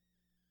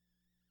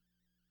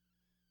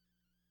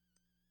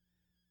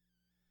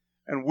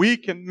 And we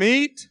can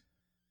meet.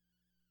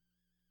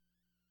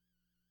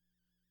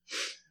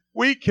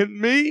 We can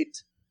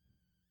meet.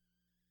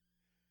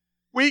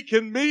 We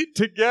can meet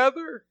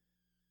together.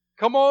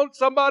 Come on,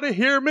 somebody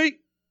hear me.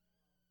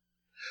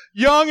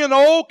 Young and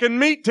old can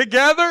meet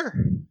together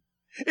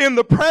in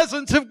the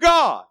presence of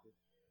God.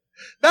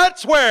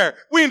 That's where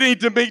we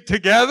need to meet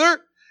together,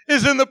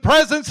 is in the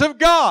presence of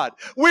God.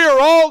 We are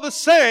all the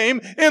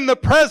same in the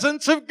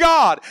presence of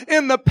God,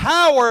 in the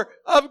power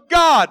of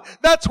God.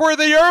 That's where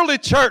the early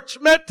church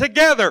met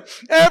together.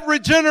 Every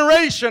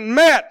generation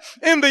met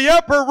in the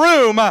upper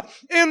room,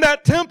 in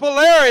that temple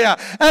area,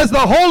 as the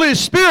Holy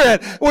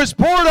Spirit was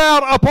poured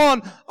out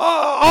upon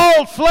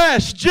all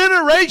flesh.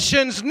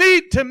 Generations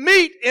need to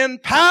meet in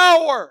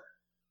power.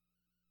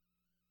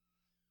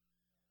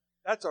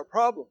 That's our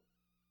problem.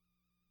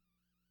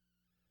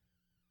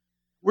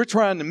 We're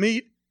trying to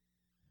meet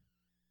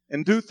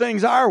and do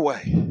things our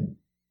way.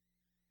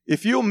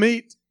 If you'll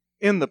meet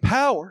in the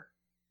power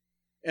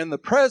and the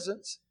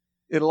presence,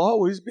 it'll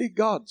always be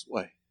God's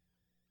way.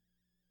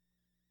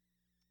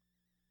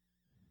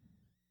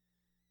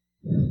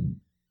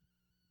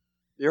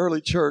 The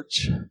early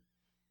church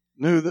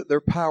knew that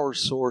their power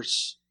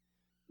source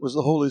was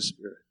the Holy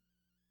Spirit.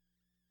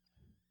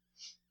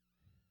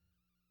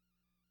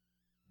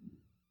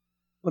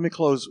 Let me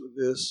close with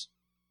this.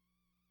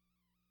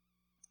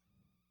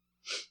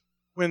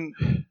 When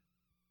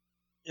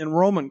in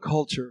Roman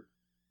culture,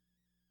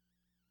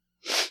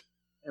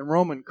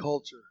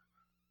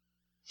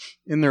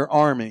 in their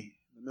army,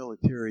 the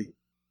military,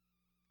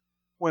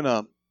 when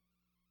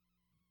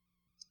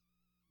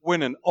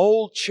an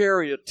old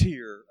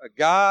charioteer, a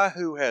guy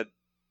who had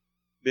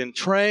been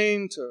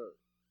trained to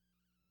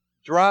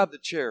drive the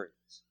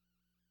chariots,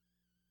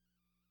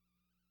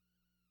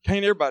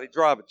 can't everybody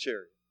drive a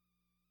chariot?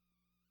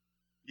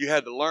 You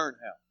had to learn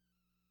how.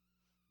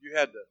 You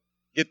had to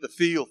get the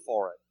feel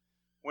for it.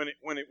 When it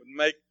would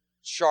make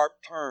sharp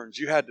turns,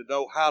 you had to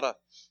know how to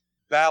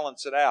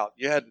balance it out.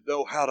 You had to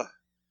know how to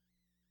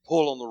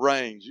pull on the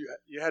reins.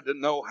 You had to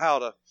know how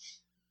to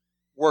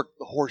work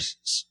the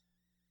horses.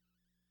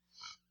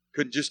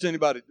 Couldn't just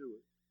anybody do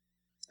it.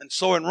 And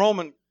so in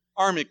Roman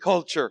army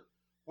culture,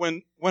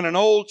 when an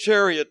old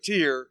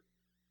charioteer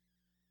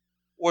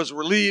was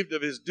relieved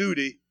of his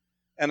duty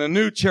and a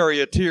new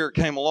charioteer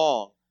came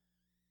along,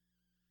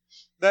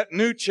 that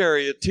new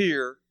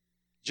charioteer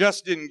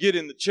just didn't get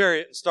in the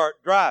chariot and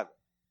start driving.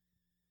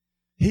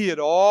 He had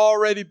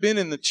already been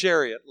in the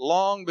chariot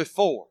long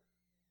before,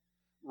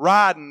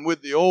 riding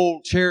with the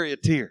old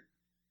charioteer.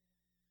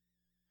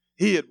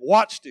 He had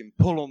watched him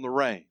pull on the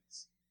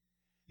reins.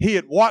 He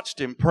had watched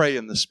him pray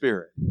in the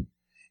Spirit.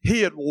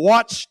 He had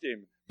watched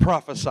him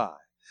prophesy.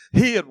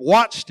 He had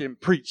watched him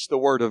preach the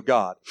Word of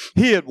God.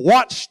 He had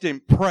watched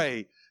him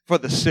pray for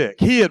the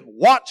sick. He had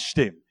watched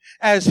him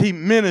as he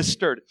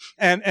ministered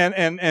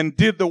and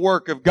did the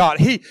work of God.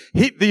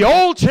 The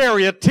old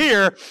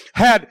charioteer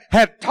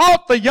had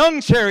taught the young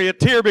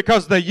charioteer,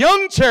 because the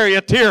young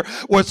charioteer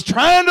was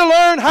trying to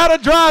learn how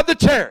to drive the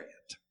chariot.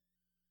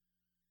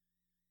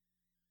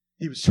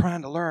 He was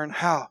trying to learn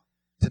how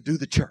to do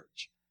the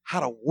church,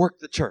 how to work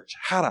the church,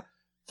 how to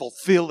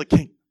fulfill the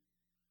kingdom.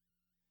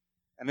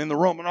 And in the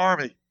Roman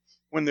army,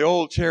 when the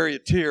old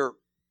charioteer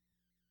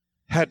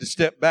had to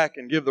step back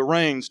and give the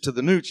reins to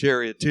the new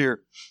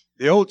charioteer,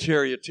 the old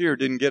charioteer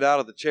didn't get out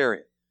of the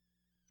chariot.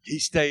 He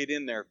stayed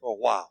in there for a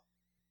while.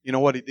 You know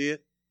what he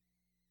did?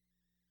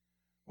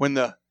 When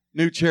the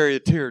new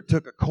charioteer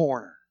took a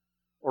corner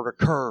or a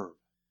curve,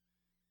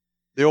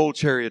 the old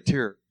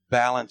charioteer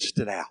balanced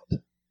it out.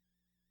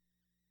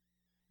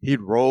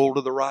 He'd roll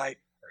to the right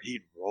or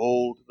he'd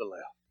roll to the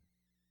left.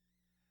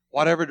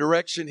 Whatever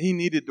direction he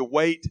needed to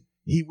wait,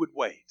 he would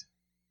wait.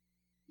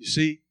 You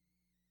see,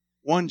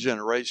 one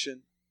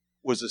generation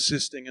was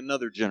assisting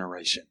another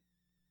generation.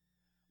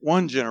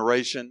 One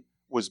generation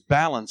was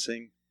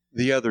balancing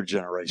the other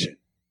generation.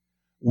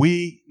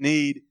 We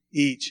need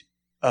each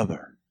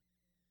other.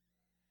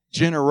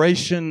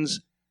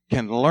 Generations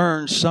can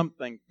learn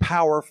something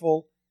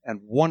powerful and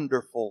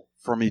wonderful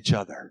from each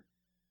other.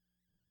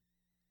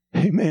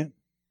 Amen.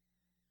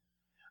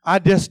 I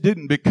just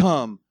didn't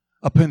become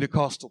a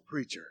Pentecostal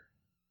preacher.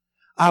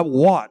 I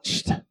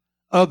watched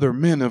other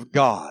men of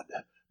God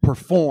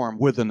perform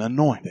with an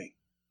anointing.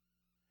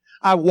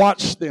 I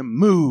watched them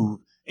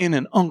move in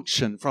an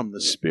unction from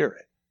the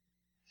Spirit.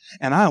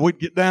 And I would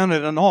get down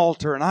at an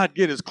altar and I'd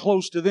get as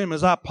close to them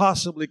as I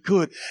possibly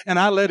could. And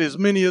I let as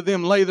many of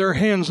them lay their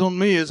hands on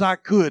me as I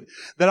could,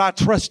 that I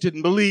trusted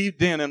and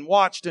believed in and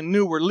watched and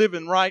knew were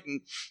living right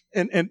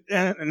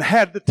and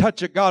had the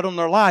touch of God on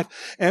their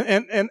life.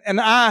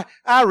 And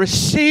I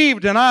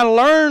received and I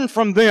learned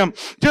from them.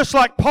 Just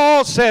like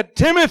Paul said,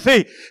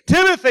 Timothy,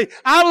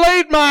 I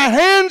laid my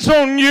hands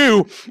on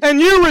you and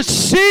you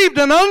received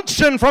an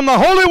unction from the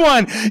Holy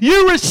One.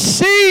 You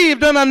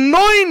received an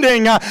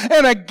anointing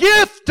and a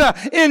gift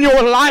in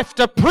your life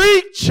to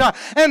preach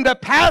and to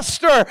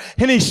pastor.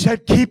 And he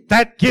said, keep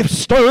that gift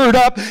stirred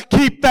up.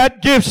 Keep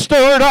that gift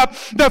stirred up.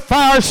 The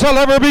fire shall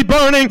ever be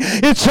burning.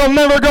 It shall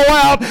never go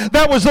out.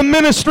 That was the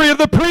ministry of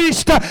the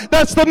priest.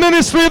 That's the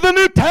ministry of the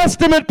New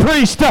Testament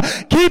priest.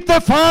 Keep the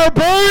fire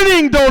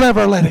burning. Don't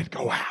ever let it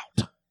go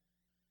out.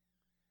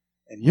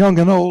 And young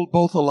and old,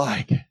 both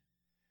alike,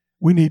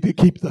 we need to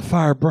keep the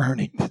fire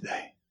burning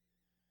today.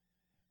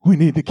 We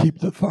need to keep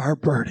the fire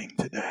burning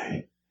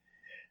today.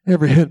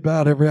 Every head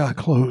bowed, every eye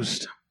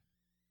closed.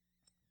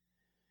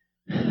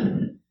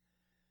 I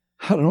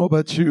don't know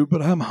about you,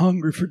 but I'm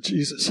hungry for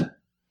Jesus.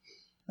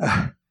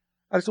 I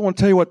just want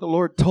to tell you what the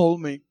Lord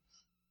told me.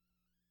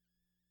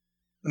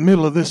 In the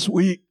middle of this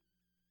week,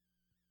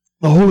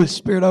 the Holy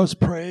Spirit, I was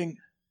praying,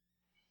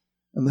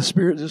 and the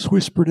Spirit just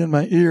whispered in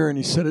my ear, and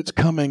He said, it's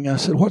coming. I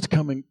said, what's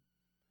coming?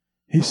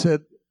 He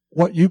said,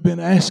 what you've been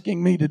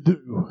asking me to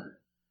do,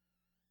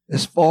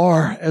 as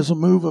far as a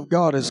move of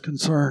God is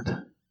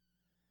concerned,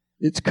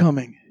 it's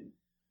coming.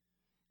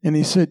 And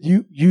He said,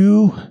 you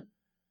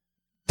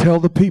tell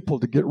the people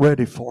to get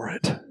ready for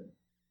it.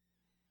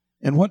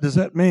 And what does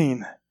that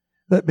mean?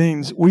 That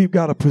means we've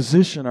got to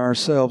position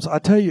ourselves. I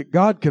tell you,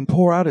 God can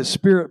pour out His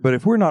Spirit, but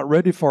if we're not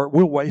ready for it,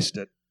 we'll waste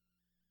it.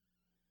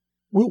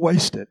 We'll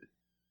waste it.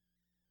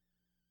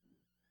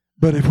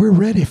 But if we're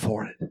ready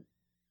for it,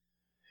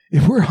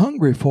 if we're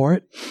hungry for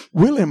it,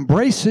 we'll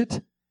embrace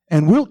it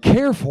and we'll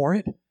care for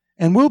it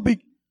and we'll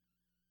be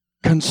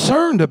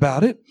concerned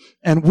about it,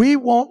 and we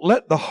won't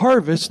let the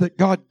harvest that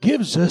God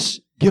gives us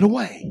get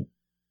away.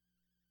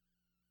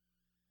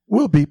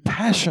 We'll be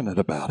passionate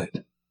about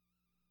it.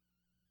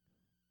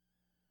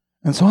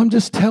 And so I'm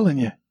just telling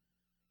you,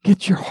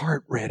 get your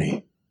heart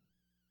ready.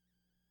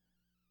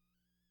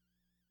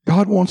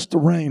 God wants to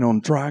rain on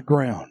dry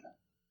ground,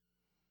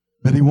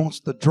 but He wants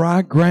the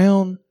dry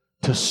ground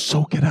to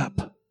soak it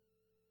up.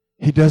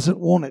 He doesn't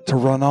want it to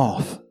run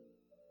off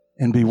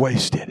and be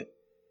wasted.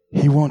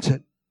 He wants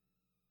it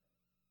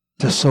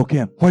to soak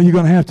in. What are you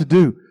going to have to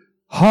do?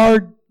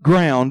 Hard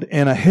ground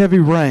and a heavy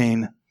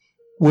rain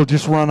will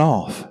just run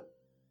off.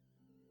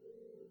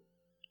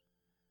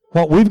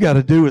 What we've got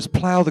to do is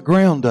plow the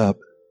ground up.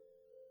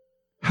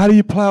 How do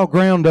you plow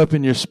ground up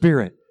in your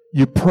spirit?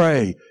 You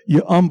pray.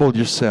 You humble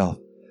yourself.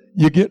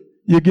 You get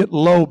You get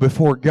low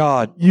before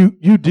God.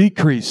 You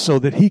decrease so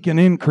that He can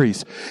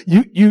increase.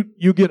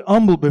 You get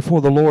humble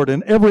before the Lord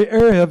in every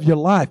area of your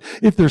life.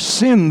 If there's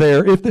sin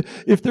there,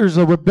 if there's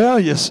a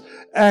rebellious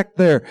act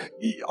there,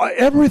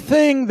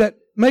 everything that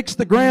makes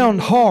the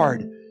ground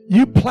hard,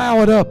 you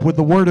plow it up with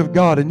the Word of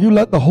God, and you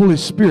let the Holy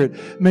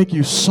Spirit make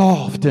you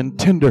soft and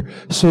tender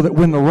so that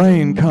when the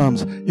rain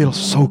comes, it'll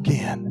soak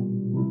in.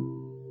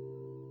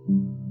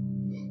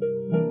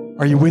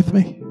 Are you with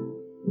me?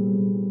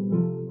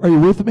 Are you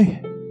with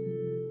me?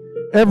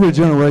 Every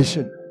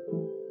generation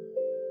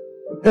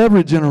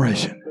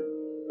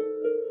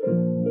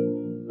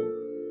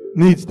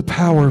needs the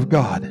power of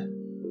God.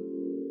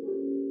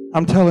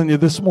 I'm telling you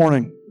this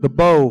morning, the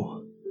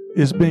bow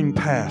is being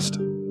passed.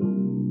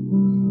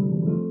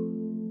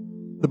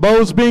 The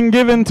bow's being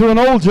given to an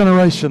old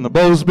generation. The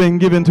bow's being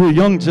given to a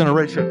young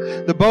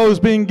generation. The bow's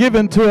being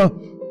given to a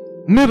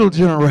middle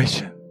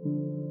generation.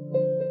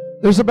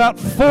 There's about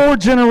 4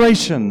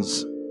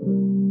 generations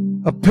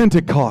of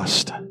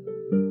Pentecost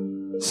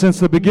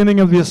since the beginning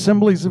of the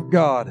Assemblies of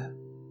God.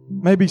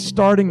 Maybe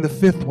starting the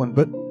 5th one,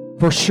 but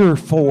for sure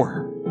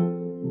 4.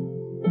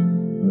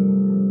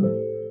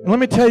 And let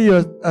me tell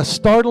you a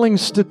startling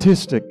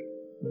statistic.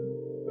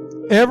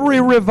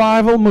 Every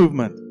revival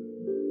movement,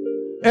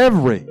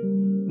 every,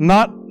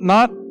 not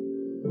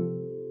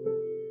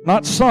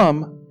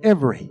some,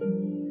 every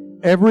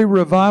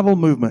revival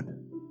movement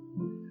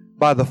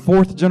by the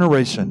 4th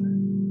generation,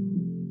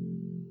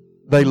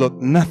 they look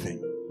nothing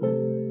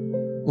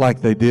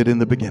like they did in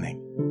the beginning.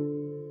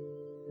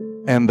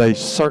 And they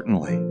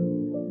certainly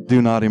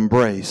do not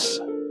embrace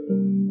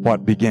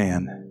what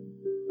began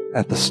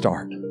at the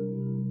start.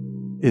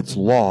 It's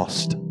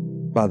lost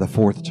by the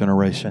 4th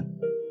generation.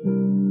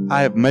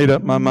 I have made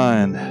up my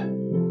mind.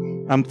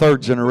 I'm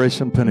 3rd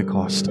generation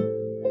Pentecost.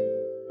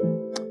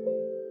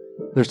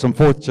 There's some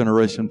 4th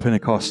generation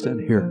Pentecost in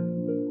here.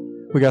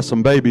 We got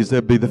some babies,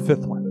 they'll be the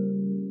 5th one.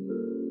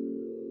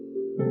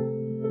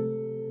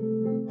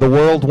 The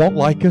world won't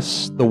like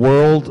us. The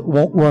world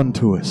won't run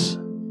to us.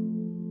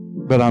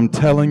 But I'm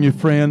telling you,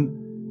 friend,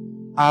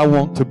 I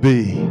want to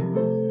be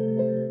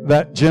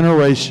that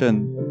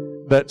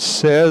generation that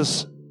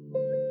says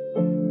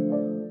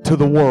to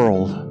the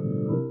world,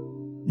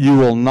 you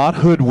will not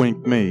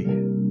hoodwink me.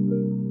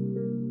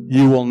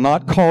 You will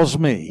not cause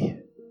me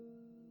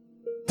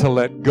to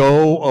let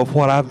go of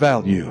what I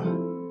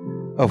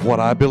value, of what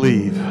I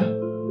believe,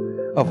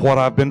 of what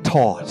I've been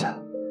taught,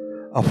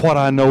 of what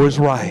I know is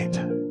right.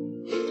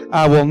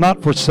 I will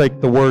not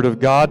forsake the Word of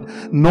God,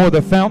 nor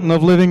the fountain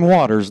of living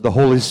waters, the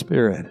Holy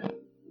Spirit.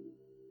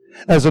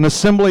 As an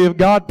Assembly of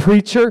God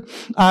preacher,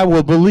 I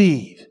will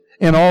believe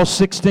in all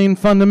 16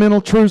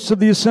 fundamental truths of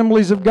the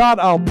Assemblies of God.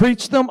 I'll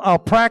preach them. I'll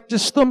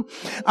practice them.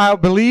 I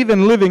believe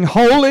in living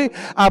holy.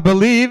 I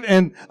believe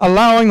in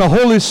allowing the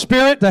Holy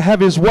Spirit to have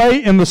His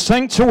way in the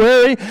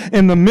sanctuary,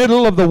 in the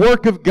middle of the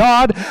work of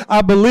God.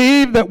 I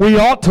believe that we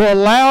ought to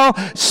allow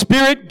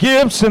Spirit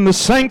gifts in the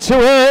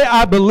sanctuary.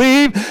 I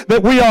believe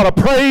that we ought to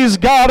praise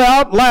God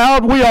out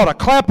loud. We ought to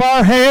clap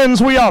our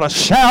hands. We ought to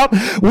shout.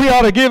 We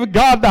ought to give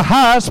God the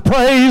highest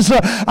praise.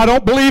 I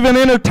don't believe in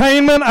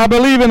entertainment. I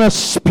believe in a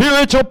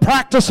spiritual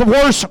practice of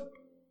worship.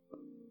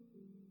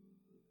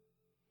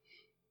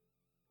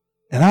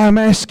 And I'm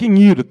asking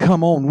you to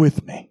come on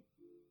with me.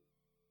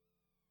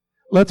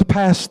 Let's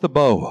pass the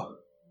bow.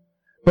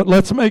 But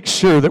let's make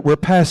sure that we're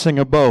passing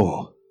a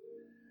bow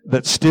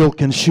that still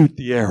can shoot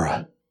the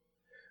arrow,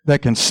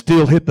 that can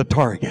still hit the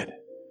target,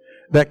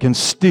 that can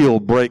still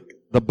break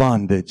the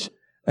bondage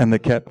and the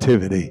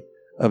captivity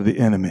of the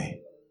enemy.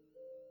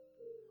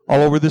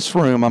 All over this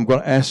room, I'm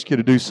going to ask you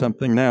to do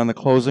something now in the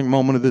closing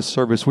moment of this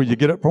service. Will you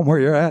get up from where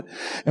you're at?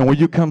 And will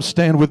you come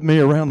stand with me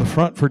around the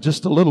front for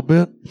just a little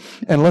bit?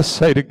 And let's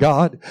say to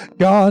God,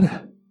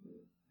 God,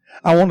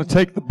 I want to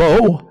take the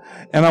bow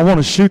and I want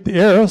to shoot the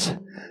arrows.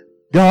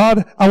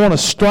 God, I want to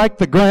strike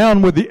the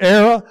ground with the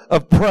arrow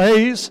of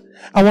praise.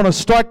 I want to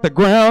strike the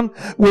ground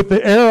with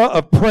the arrow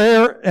of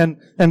prayer and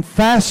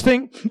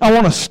fasting. I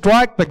want to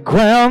strike the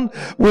ground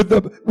with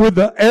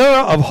the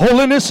arrow of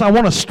holiness. I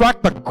want to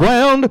strike the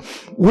ground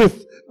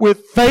with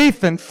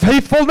faith and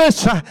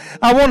faithfulness.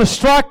 I want to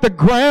strike the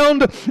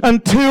ground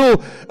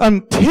until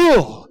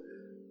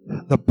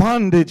the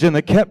bondage and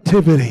the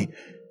captivity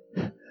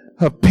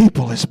of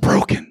people is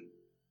broken.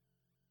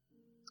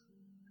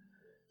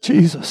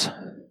 Jesus.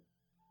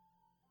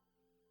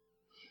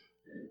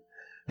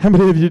 How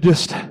many of you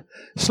just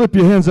slip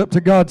your hands up to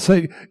God,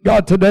 say,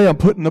 God, today I'm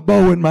putting the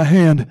bow in my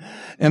hand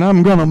and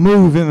I'm going to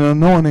move in the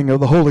anointing of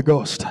the Holy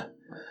Ghost.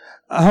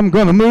 I'm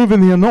going to move in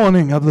the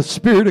anointing of the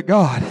Spirit of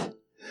God.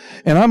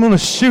 And I'm going to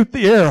shoot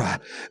the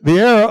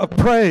arrow of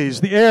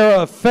praise, the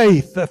arrow of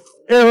faith, the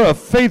arrow of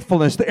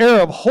faithfulness, the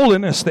arrow of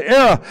holiness, the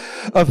arrow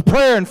of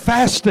prayer and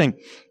fasting.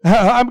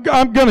 I'm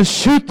going to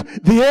shoot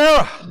the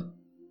arrow.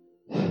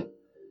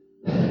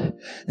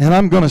 And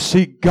I'm going to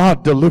see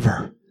God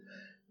deliver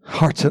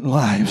hearts and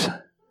lives.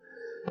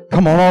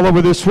 Come on, all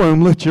over this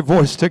room, lift your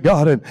voice to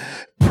God and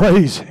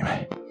praise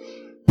Him.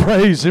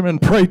 Praise Him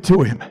and pray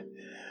to Him.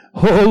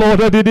 Oh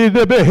Lord,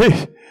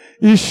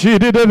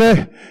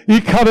 Ishididele.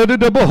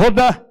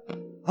 Ikaradidebohoda.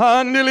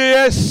 Andili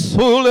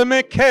esule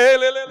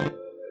mekelele.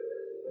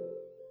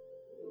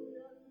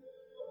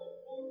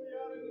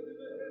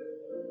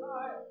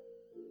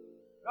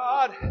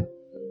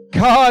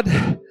 God,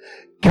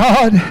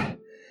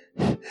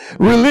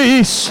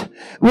 release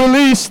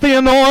the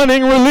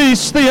anointing,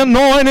 release the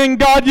anointing.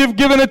 God, you've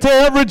given it to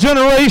every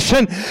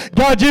generation.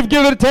 God, you've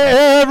given it to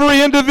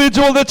every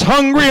individual that's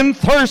hungry and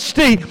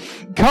thirsty.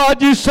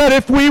 God, you said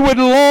if we would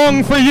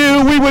long for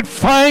you, we would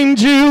find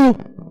you.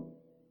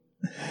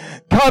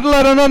 God,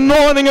 let an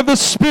anointing of the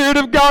Spirit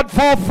of God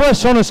fall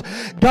fresh on us.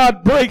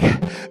 God, break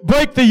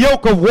the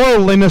yoke of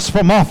worldliness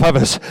from off of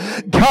us.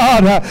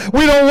 God,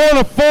 we don't want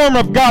a form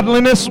of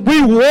godliness.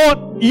 We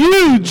want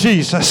you,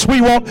 Jesus.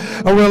 We want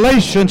a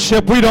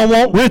relationship. We don't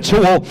want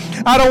ritual.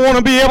 I don't want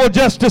to be able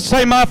just to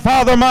say, my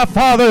Father,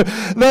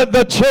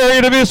 the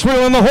chariot of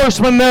Israel and the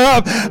horsemen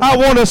thereof. I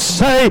want to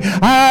say,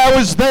 I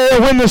was there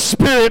when the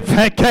Spirit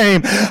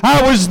came.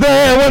 I was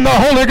there when the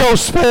Holy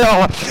Ghost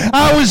fell.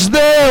 I was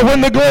there when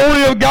the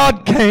glory of God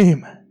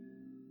came.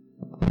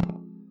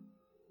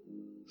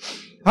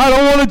 I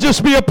don't want to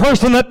just be a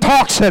person that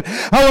talks it.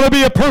 I want to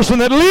be a person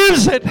that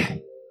lives it.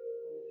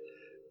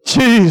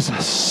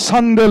 Jesus.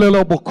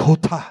 Sandelele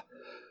bokota.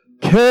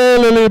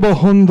 Kelele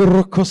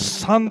bohondroko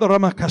sandra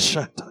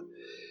makashata.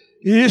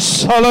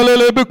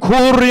 Isalalele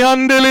bukuri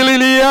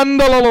andelele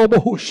andalalo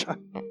bohusha.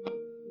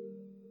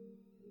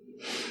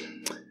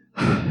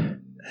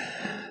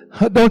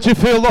 Don't you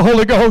feel the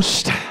Holy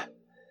Ghost?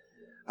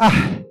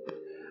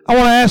 I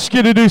want to ask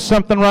you to do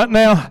something right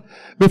now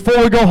before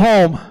we go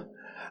home.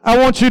 I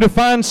want you to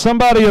find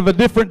somebody of a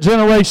different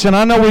generation.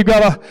 I know we've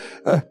got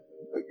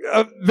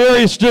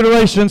various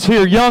generations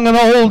here, young and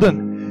old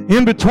and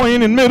in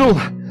between and middle.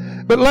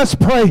 But let's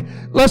pray.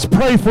 Let's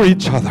pray for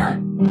each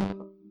other.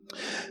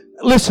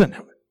 Listen,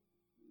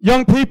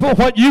 young people,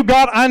 what you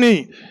got, I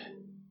need.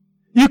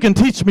 You can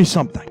teach me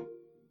something.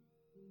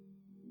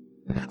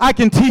 I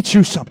can teach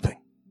you something.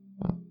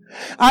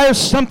 I have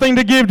something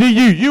to give to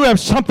you. You have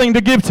something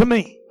to give to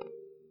me.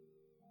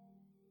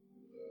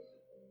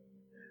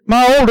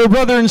 My older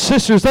brother and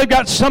sisters, they've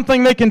got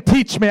something they can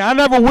teach me. I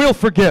never will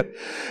forget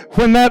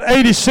when that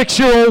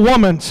 86-year-old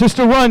woman,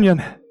 Sister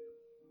Runyon,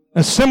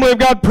 Assembly of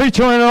God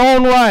preacher in her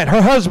own right,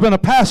 her husband, a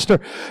pastor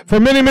for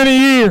many, many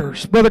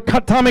years, Brother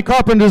Tommy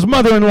Carpenter's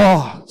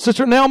mother-in-law,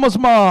 Sister Nelma's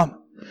mom,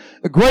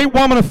 a great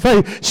woman of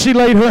faith. She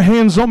laid her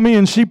hands on me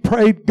and she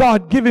prayed,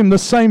 God, give him the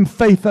same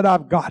faith that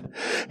I've got.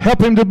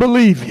 Help him to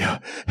believe you.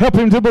 Help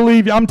him to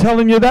believe you. I'm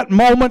telling you, that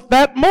moment,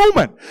 that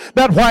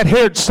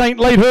white-haired saint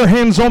laid her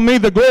hands on me.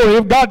 The glory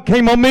of God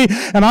came on me,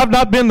 and I've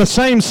not been the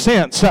same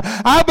since.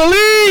 I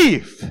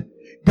believe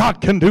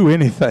God can do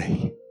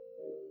anything.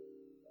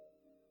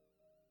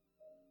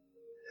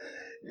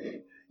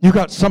 You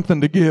got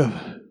something to give.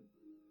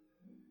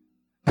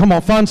 Come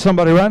on, find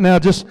somebody right now.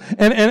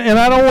 And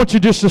I don't want you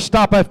just to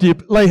stop after you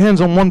lay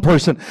hands on one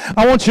person.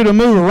 I want you to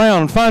move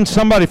around and find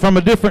somebody from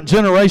a different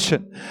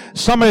generation.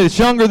 Somebody that's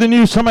younger than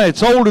you, somebody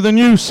that's older than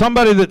you,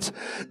 somebody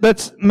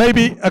that's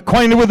maybe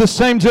acquainted with the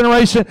same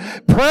generation.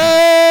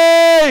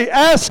 Pray!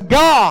 Ask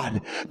God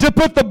to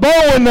put the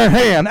bow in their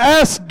hand.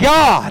 Ask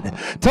God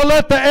to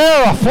let the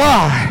arrow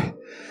fly.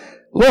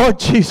 Lord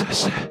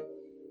Jesus.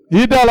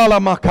 Idalala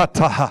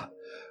makataha.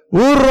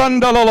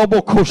 Urandalala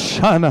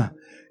bokoshana.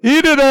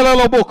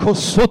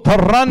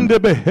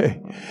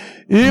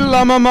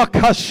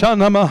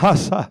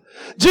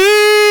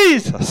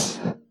 Jesus.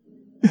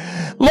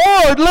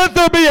 Lord, let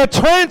there be a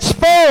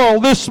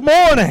transferal this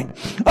morning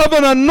of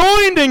an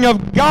anointing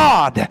of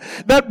God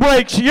that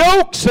breaks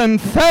yokes and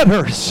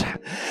fetters.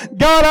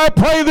 God, I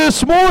pray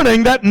this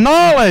morning that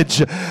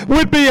knowledge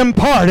would be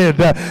imparted,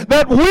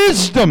 that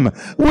wisdom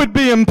would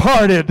be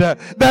imparted,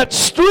 that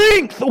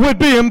strength would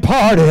be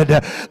imparted,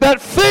 that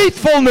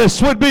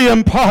faithfulness would be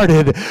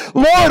imparted.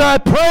 Lord, I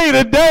pray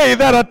today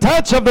that a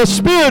touch of the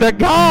Spirit of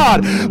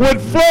God would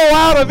flow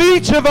out of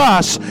each of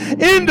us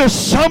into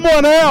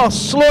someone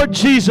else. Lord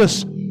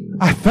Jesus,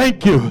 I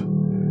thank you.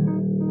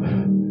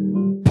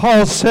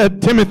 Paul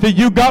said, Timothy,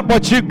 you got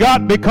what you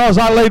got because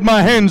I laid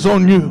my hands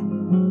on you.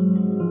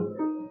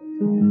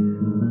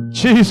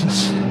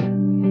 Jesus,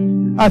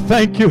 I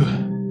thank you.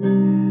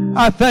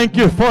 I thank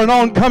you for an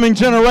oncoming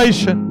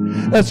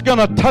generation that's going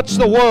to touch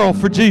the world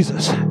for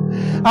Jesus.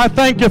 I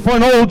thank you for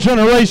an old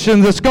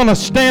generation that's going to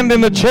stand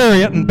in the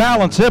chariot and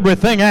balance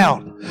everything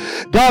out.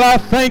 God, I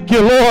thank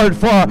you, Lord,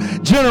 for a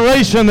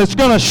generation that's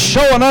going to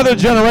show another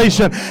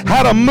generation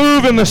how to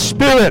move in the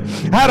Spirit,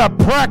 how to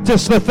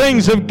practice the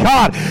things of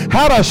God,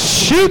 how to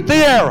shoot the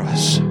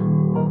arrows.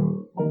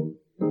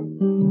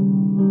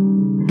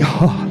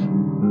 God,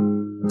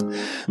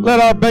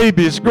 let our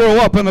babies grow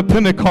up in a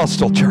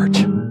Pentecostal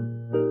church.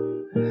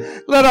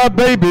 Let our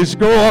babies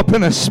grow up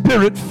in a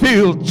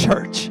Spirit-filled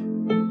church.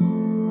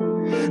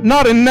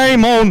 Not in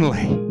name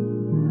only,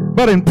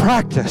 but in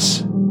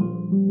practice.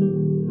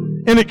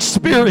 In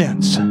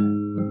experience.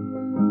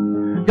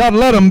 God,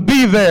 let them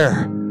be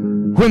there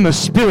when the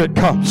Spirit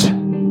comes.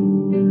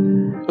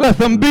 Let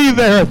them be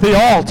there at the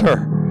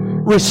altar,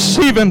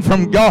 receiving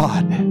from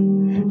God,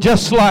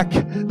 just like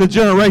the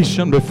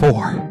generation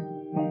before.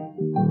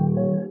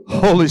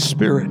 Holy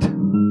Spirit,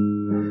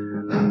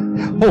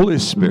 Holy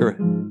Spirit,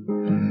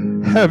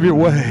 have your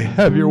way,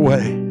 have your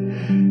way,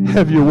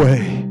 have your way.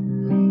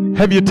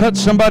 Have you touched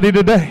somebody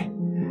today?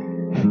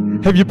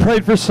 Have you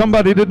prayed for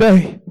somebody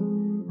today?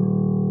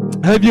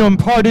 Have you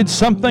imparted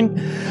something?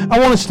 I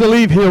want us to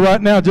leave here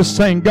right now just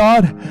saying,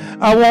 God,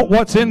 I want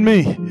what's in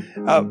me.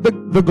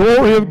 The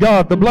glory of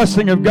God, the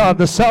blessing of God,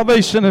 the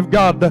salvation of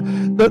God,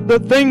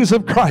 the things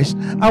of Christ.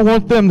 I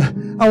want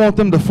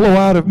them to flow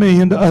out of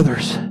me into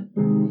others.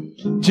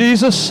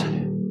 Jesus,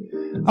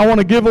 I want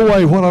to give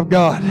away what I've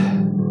got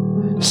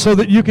so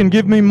that you can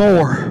give me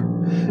more.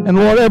 And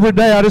Lord, every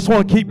day I just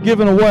want to keep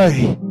giving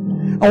away.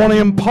 I want to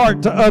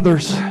impart to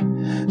others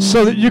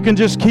so that you can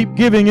just keep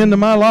giving into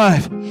my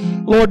life.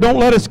 Lord, don't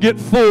let us get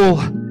full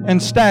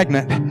and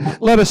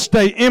stagnant. Let us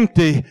stay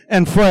empty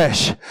and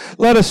fresh.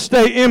 Let us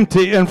stay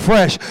empty and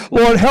fresh.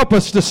 Lord, help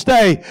us to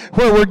stay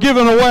where we're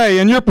giving away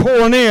and you're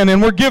pouring in,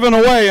 and we're giving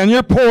away and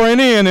you're pouring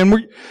in,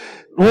 and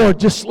Lord,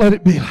 just let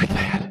it be like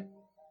that.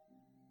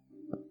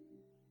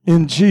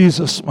 In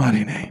Jesus'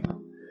 mighty name.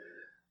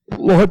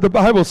 Lord, the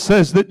Bible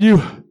says that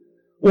you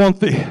want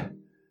the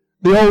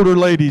older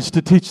ladies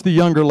to teach the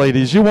younger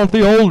ladies. You want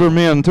the older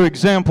men to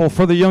example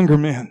for the younger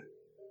men.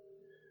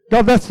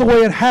 God, that's the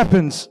way it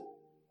happens.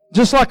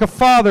 Just like a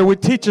father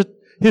would teach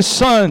his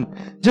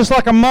son, just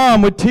like a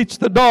mom would teach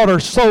the daughter,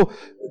 so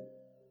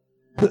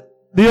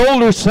the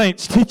older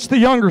saints teach the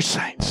younger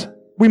saints.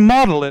 We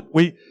model it.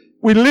 We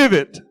live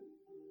it.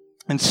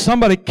 And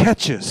somebody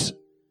catches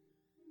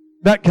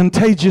that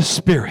contagious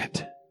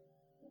spirit.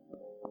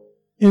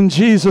 In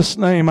Jesus'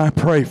 name, I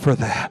pray for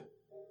that.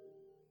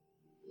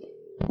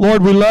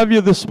 Lord, we love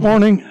you this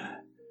morning.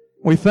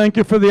 We thank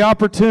you for the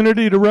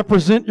opportunity to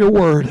represent your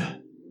word.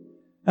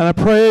 And I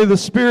pray the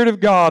Spirit of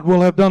God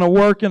will have done a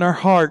work in our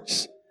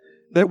hearts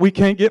that we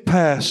can't get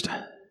past.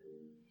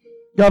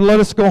 God, let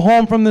us go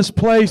home from this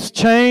place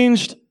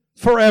changed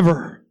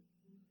forever,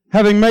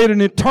 having made an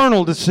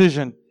eternal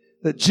decision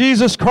that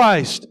Jesus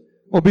Christ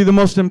will be the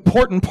most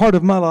important part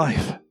of my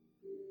life.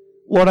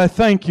 Lord, I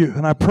thank you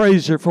and I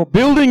praise you for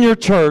building your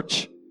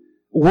church,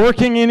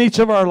 working in each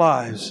of our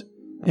lives.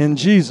 In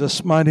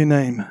Jesus' mighty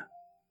name.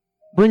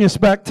 Bring us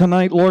back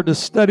tonight, Lord, to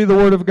study the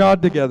Word of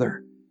God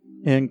together.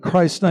 In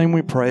Christ's name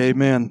we pray.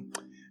 Amen.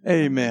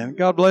 Amen.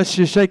 God bless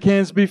you. Shake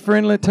hands. Be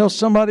friendly. Tell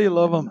somebody you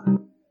love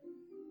them.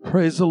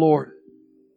 Praise the Lord.